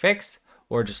click fix,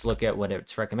 or just look at what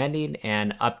it's recommending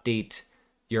and update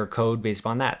your code based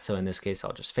upon that. So in this case,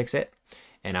 I'll just fix it.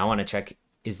 And I want to check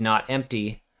is not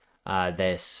empty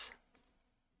this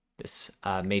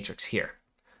matrix here.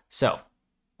 So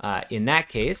in that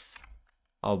case,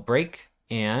 I'll break,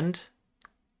 and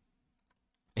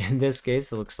in this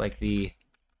case, it looks like the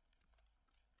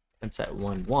temps at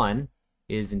 1, 1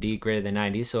 is indeed greater than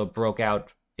 90. So it broke out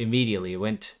immediately. It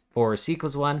went for c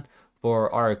equals 1,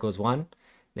 for r equals 1.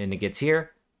 Then it gets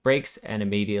here, breaks, and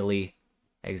immediately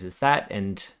exits that.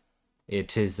 And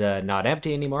it is not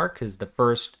empty anymore because the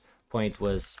first point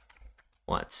was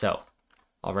 1. So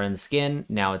I'll run this again.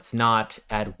 Now it's not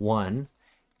at 1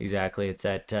 exactly. It's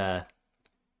at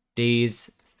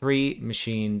days 3,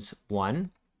 machines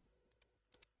 1.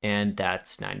 And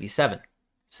that's 97.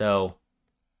 So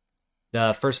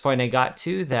the first point I got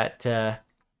to that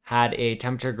had a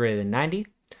temperature greater than 90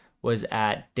 was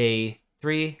at day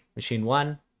 3, machine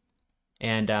 1,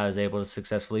 and I was able to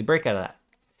successfully break out of that.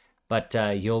 But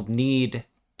you'll need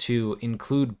to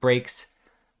include breaks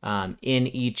in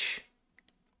each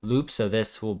loop. So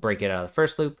this will break it out of the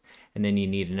first loop, and then you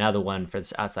need another one for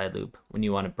this outside loop when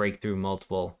you want to break through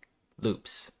multiple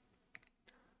loops.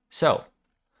 So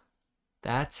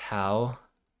that's how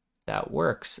that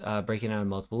works, breaking out of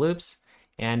multiple loops,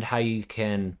 and how you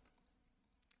can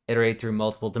iterate through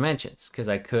multiple dimensions. Because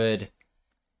I could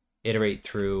iterate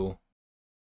through,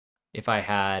 if I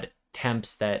had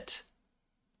temps that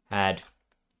had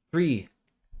 3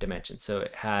 dimensions. So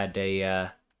it had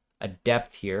a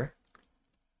depth here.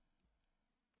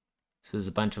 So there's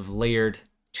a bunch of layered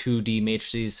 2D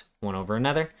matrices, one over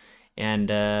another. And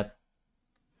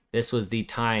this was the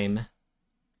time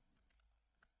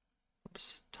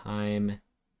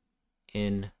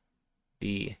in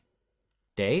the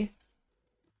day,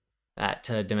 that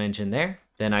dimension there.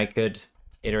 Then I could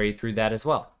iterate through that as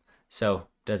well. So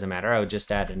doesn't matter. I would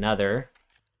just add another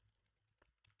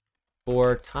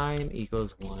for time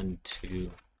equals 1, 2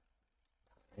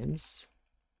 times,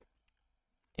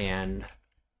 and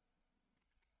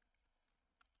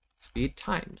speed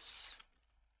times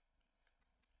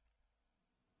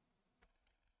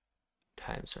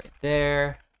right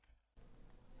there.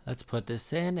 Let's put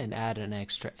this in and add an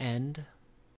extra end.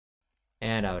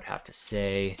 And I would have to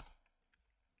say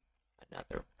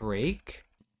another break.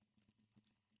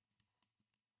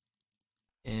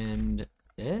 And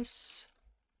this.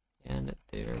 And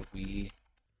there we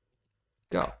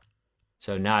go.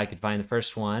 So now I could find the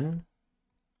first one.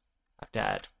 I have to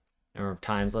add number of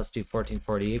times. Let's do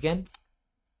 1440 again.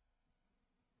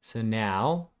 So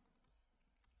now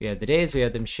we have the days, we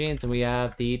have the machines, and we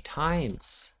have the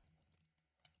times.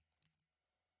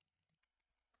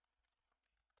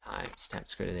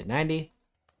 Times greater than 90.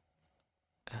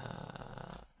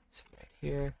 Let's see right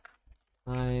here.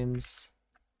 Times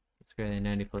it's greater than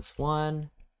 90 plus 1.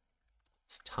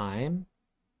 It's time.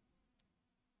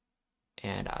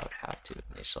 And I would have to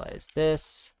initialize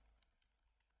this.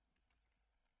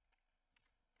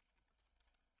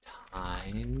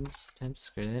 Times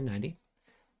greater than 90.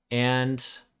 And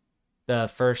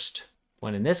the first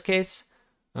one in this case,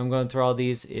 I'm going through all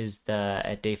these, is the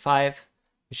at day 5.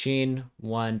 Machine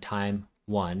 1 time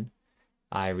 1,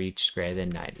 I reached greater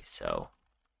than 90. So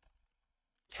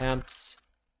temps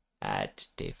at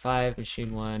day 5,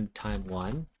 machine 1 time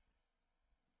 1,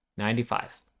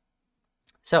 95.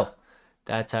 So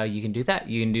that's how you can do that.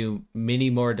 You can do many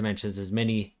more dimensions, as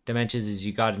many dimensions as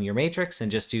you got in your matrix,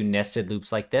 and just do nested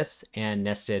loops like this, and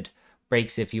nested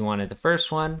breaks if you wanted the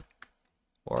first one,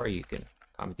 or you can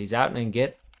comment these out and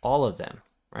get all of them,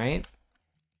 right?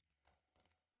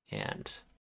 And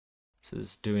this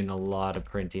is doing a lot of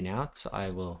printing out, so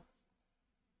I will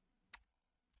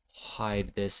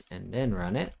hide this and then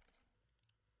run it.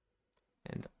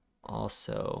 And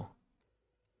also,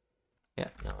 yeah,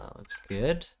 no, that looks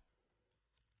good.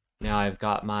 Now I've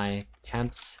got my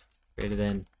temps greater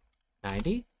than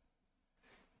 90.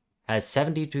 Has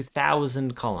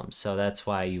 72,000 columns, so that's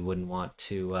why you wouldn't want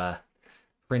to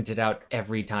print it out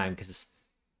every time, because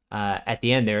at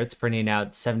the end there, it's printing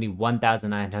out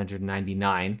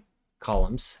 71,999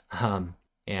 columns,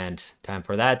 and time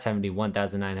for that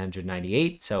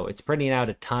 71,998. So it's printing out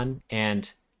a ton,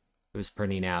 and it was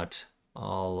printing out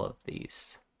all of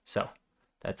these. So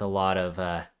that's a lot of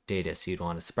data. So you'd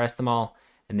want to suppress them all.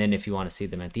 And then if you want to see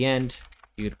them at the end,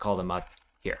 you'd call them up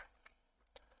here.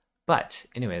 But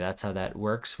anyway, that's how that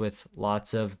works with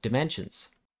lots of dimensions.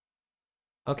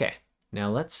 Okay, now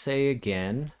let's say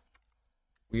again,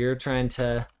 we're trying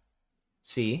to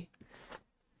see,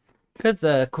 because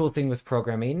the cool thing with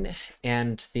programming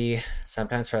and the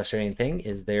sometimes frustrating thing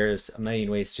is there's a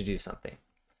million ways to do something.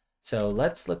 So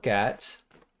let's look at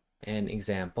an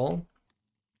example.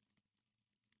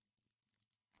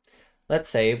 Let's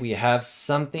say we have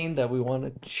something that we want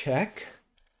to check,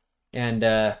 and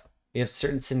we have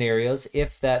certain scenarios.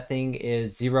 If that thing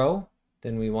is 0,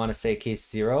 then we want to say case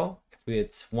 0. If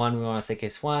it's 1, we want to say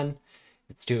case 1. If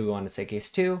it's 2, we want to say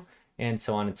case 2, and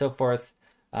so on and so forth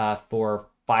for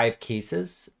 5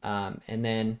 cases. And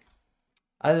then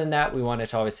other than that, we want it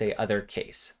to always say other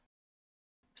case.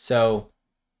 So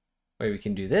the way we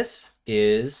can do this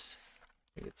is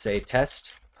we could say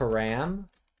test param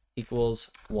equals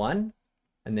 1,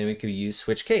 and then we could use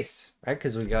switch case, right?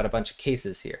 Because we got a bunch of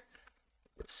cases here.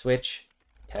 Switch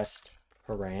test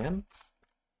param,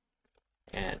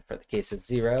 and for the case of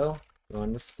 0, we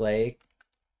want to display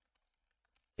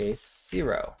case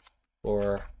 0.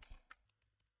 For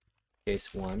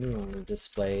case 1, we want to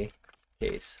display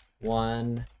case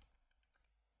 1,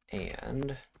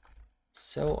 and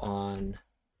so on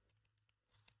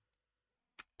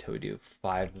till we do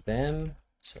 5 of them.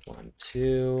 So 1,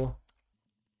 2,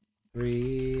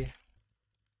 3,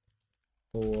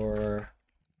 4,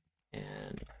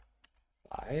 and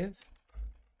 5.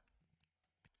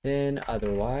 Then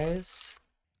otherwise,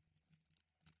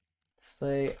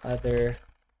 display other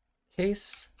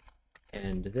case,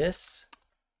 and this,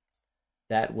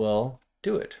 that will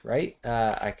do it, right?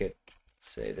 I could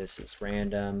say this is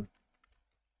random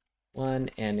 1,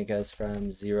 and it goes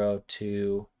from 0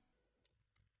 to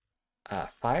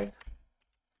 5.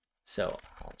 So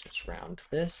I'll just round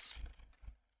this.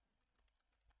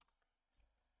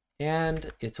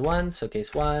 And it's 1, so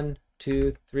case 1,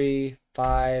 2, 3,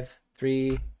 5,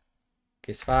 3,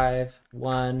 case 5,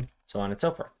 1, so on and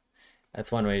so forth.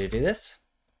 That's one way to do this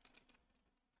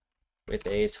with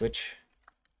a switch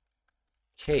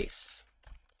case.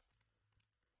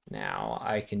 Now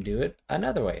I can do it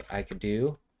another way. I could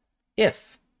do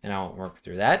if, and I won't work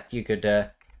through that. You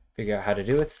could figure out how to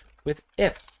do it with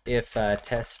if. If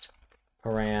test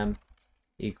param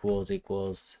equals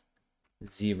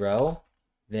 0,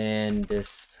 then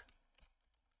this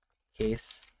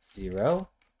case 0,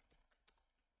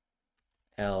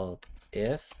 else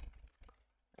if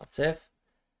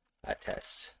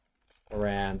test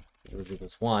param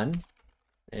equals 1,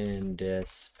 and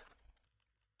this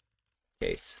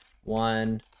case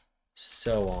 1,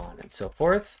 so on and so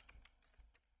forth.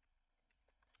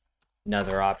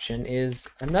 Another option is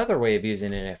another way of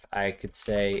using an if. I could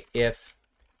say if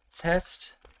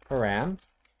test param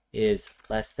is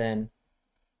less than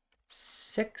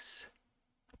 6,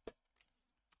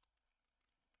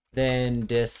 then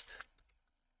disp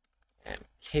and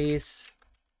case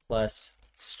plus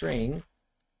string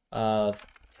of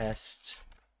test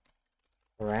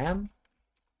param,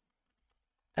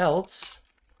 else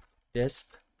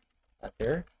disp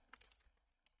other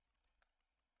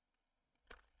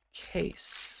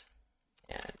case,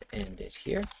 and end it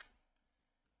here.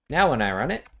 Now when I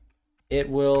run it, it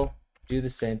will do the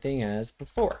same thing as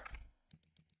before.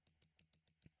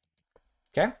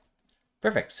 Okay,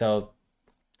 perfect. So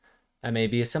that may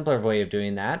be a simpler way of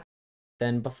doing that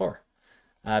than before,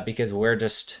 because we're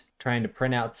just trying to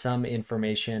print out some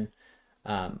information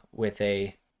with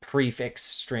a prefix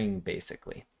string,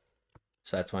 basically.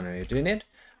 So that's one way of doing it.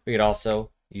 We could also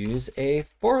use a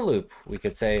for loop. We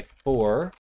could say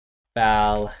for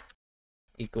val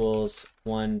equals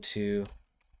 1 to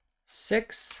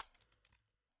 6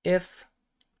 if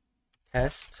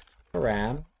test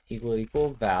param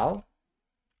equal val,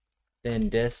 then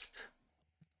disp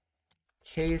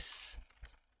case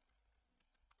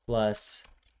plus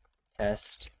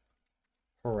test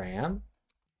param,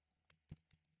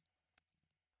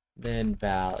 then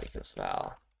val equals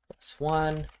val plus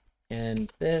 1,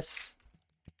 and this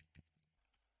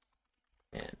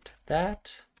and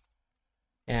that.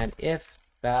 And if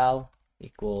val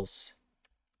equals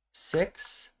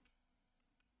 6,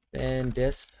 then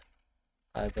disp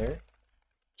other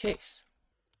case.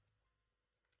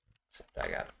 So I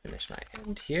gotta finish my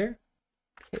end here.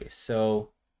 Okay, so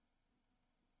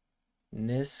in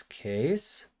this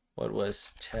case, what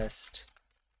was test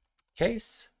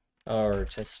case or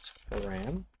test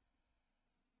param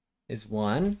is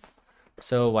 1.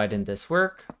 So why didn't this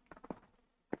work?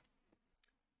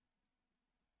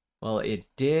 Well, it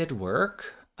did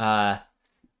work. I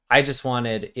just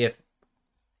wanted, if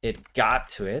it got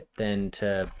to it, then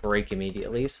to break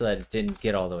immediately so that it didn't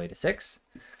get all the way to 6.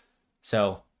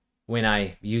 So when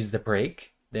I use the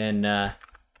break, then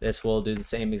this will do the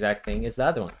same exact thing as the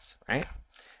other ones, right?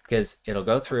 Because it'll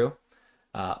go through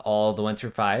all the 1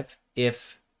 through 5.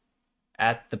 If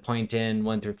at the point in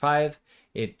 1 through 5,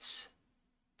 it's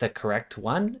the correct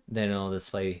one, then it'll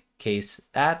display case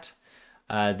that.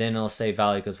 Then it'll say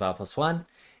val equals val plus 1.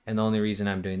 And the only reason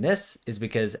I'm doing this is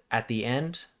because at the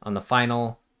end, on the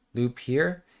final loop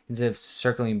here, instead of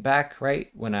circling back, right,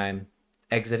 when I'm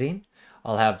exiting,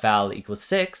 I'll have val equals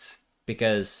 6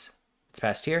 because it's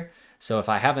past here. So if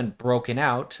I haven't broken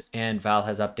out and val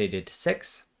has updated to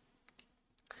 6,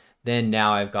 then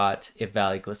now I've got if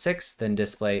val equals 6, then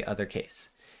display other case.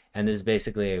 And this is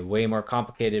basically a way more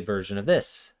complicated version of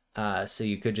this. So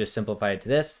you could just simplify it to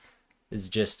this. This is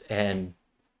just an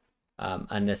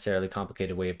unnecessarily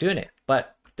complicated way of doing it.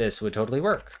 But this would totally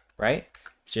work, right?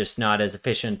 It's just not as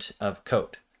efficient of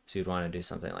code. So you'd want to do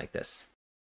something like this.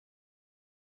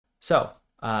 So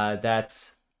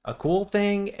that's a cool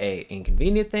thing, a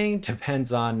inconvenient thing,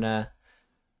 depends on the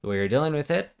way you're dealing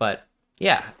with it. But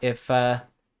yeah, if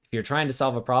you're trying to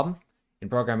solve a problem in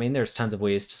programming, there's tons of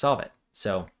ways to solve it.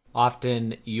 So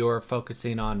often you're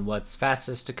focusing on what's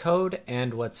fastest to code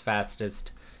and what's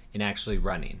fastest in actually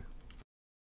running.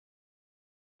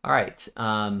 All right,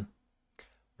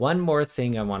 one more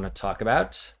thing I want to talk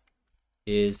about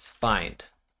is find.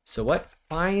 So what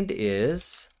find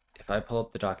is, if I pull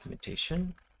up the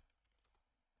documentation,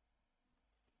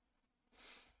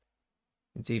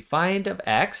 you can see find of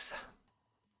x,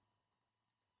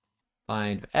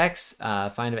 find of x,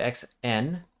 find of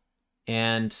xn,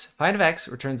 and find of x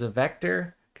returns a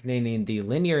vector containing the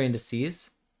linear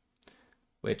indices,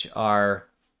 which are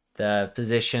the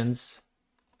positions.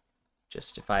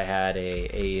 Just if I had a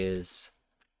is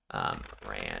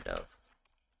rand of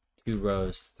 2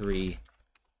 rows, 3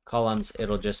 columns,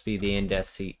 it'll just be the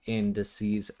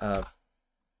indices of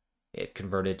it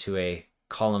converted to a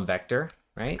column vector,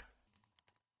 right?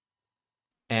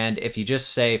 And if you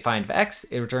just say find of x,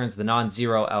 it returns the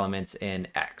non-zero elements in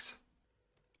x.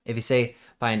 If you say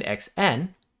find xn,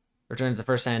 it returns the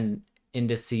first n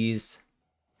indices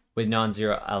with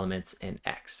non-zero elements in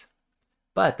x.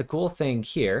 But the cool thing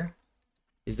here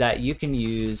is that you can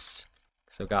use,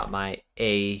 so I've got my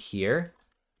a here,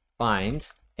 find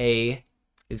a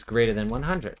is greater than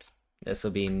 100. This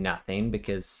will be nothing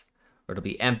because, or it'll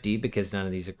be empty because none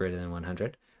of these are greater than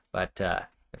 100. But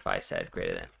if I said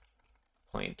greater than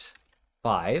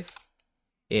 0.5,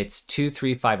 it's 2,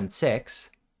 3, 5, and 6.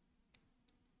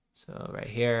 So right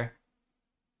here,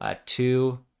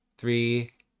 2,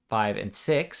 3, 5, and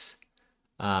 6.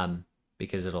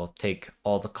 Because it'll take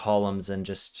all the columns and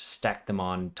just stack them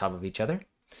on top of each other.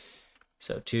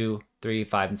 So 2, 3,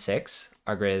 5, and 6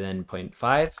 are greater than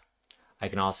 0.5. I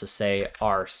can also say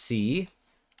RC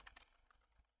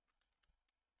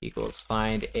equals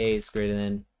find A is greater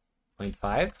than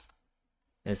 0.5.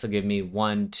 This will give me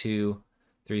 1, 2,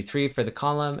 3, 3 for the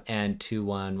column and 2,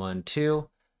 1, 1, 2.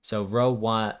 So row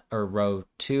 1 or row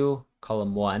 2,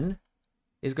 column 1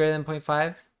 is greater than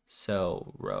 0.5.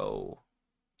 So row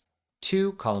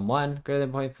 2, column 1, greater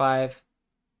than 0.5.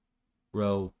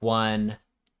 Row 1,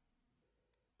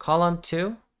 column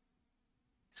 2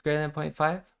 is greater than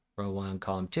 0.5. Row 1,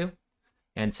 column 2,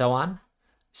 and so on.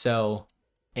 So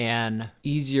an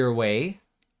easier way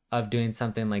of doing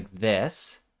something like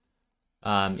this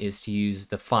is to use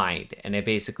the find. And it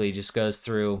basically just goes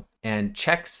through and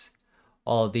checks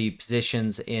all of the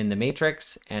positions in the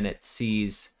matrix, and it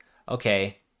sees,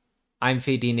 okay, I'm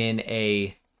feeding in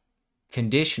a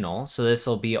conditional, so this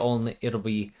will be only, it'll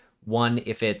be 1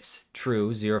 if it's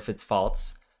true, 0 if it's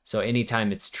false. So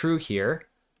anytime it's true here,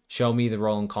 show me the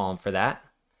row and column for that,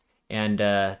 and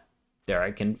there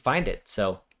I can find it.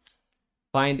 So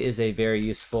find is a very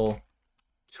useful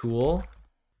tool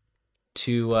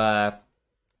to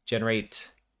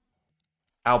generate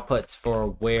outputs for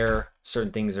where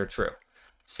certain things are true.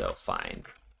 So find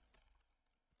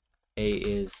a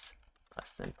is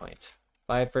less than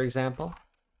 0.5, for example,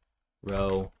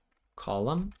 row,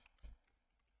 column,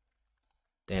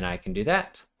 then I can do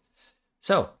that.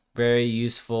 So very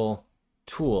useful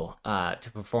tool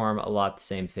to perform a lot the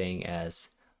same thing as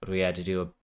what we had to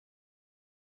do,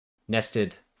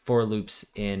 nested for loops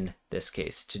in this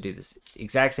case to do this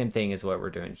exact same thing as what we're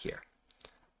doing here.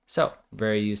 So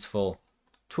very useful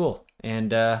tool,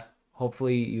 and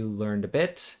hopefully you learned a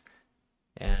bit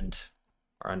and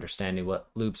are understanding what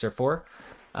loops are for.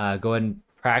 Go ahead and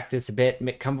practice a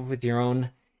bit, come up with your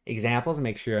own examples,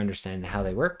 make sure you understand how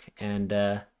they work,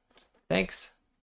 and thanks.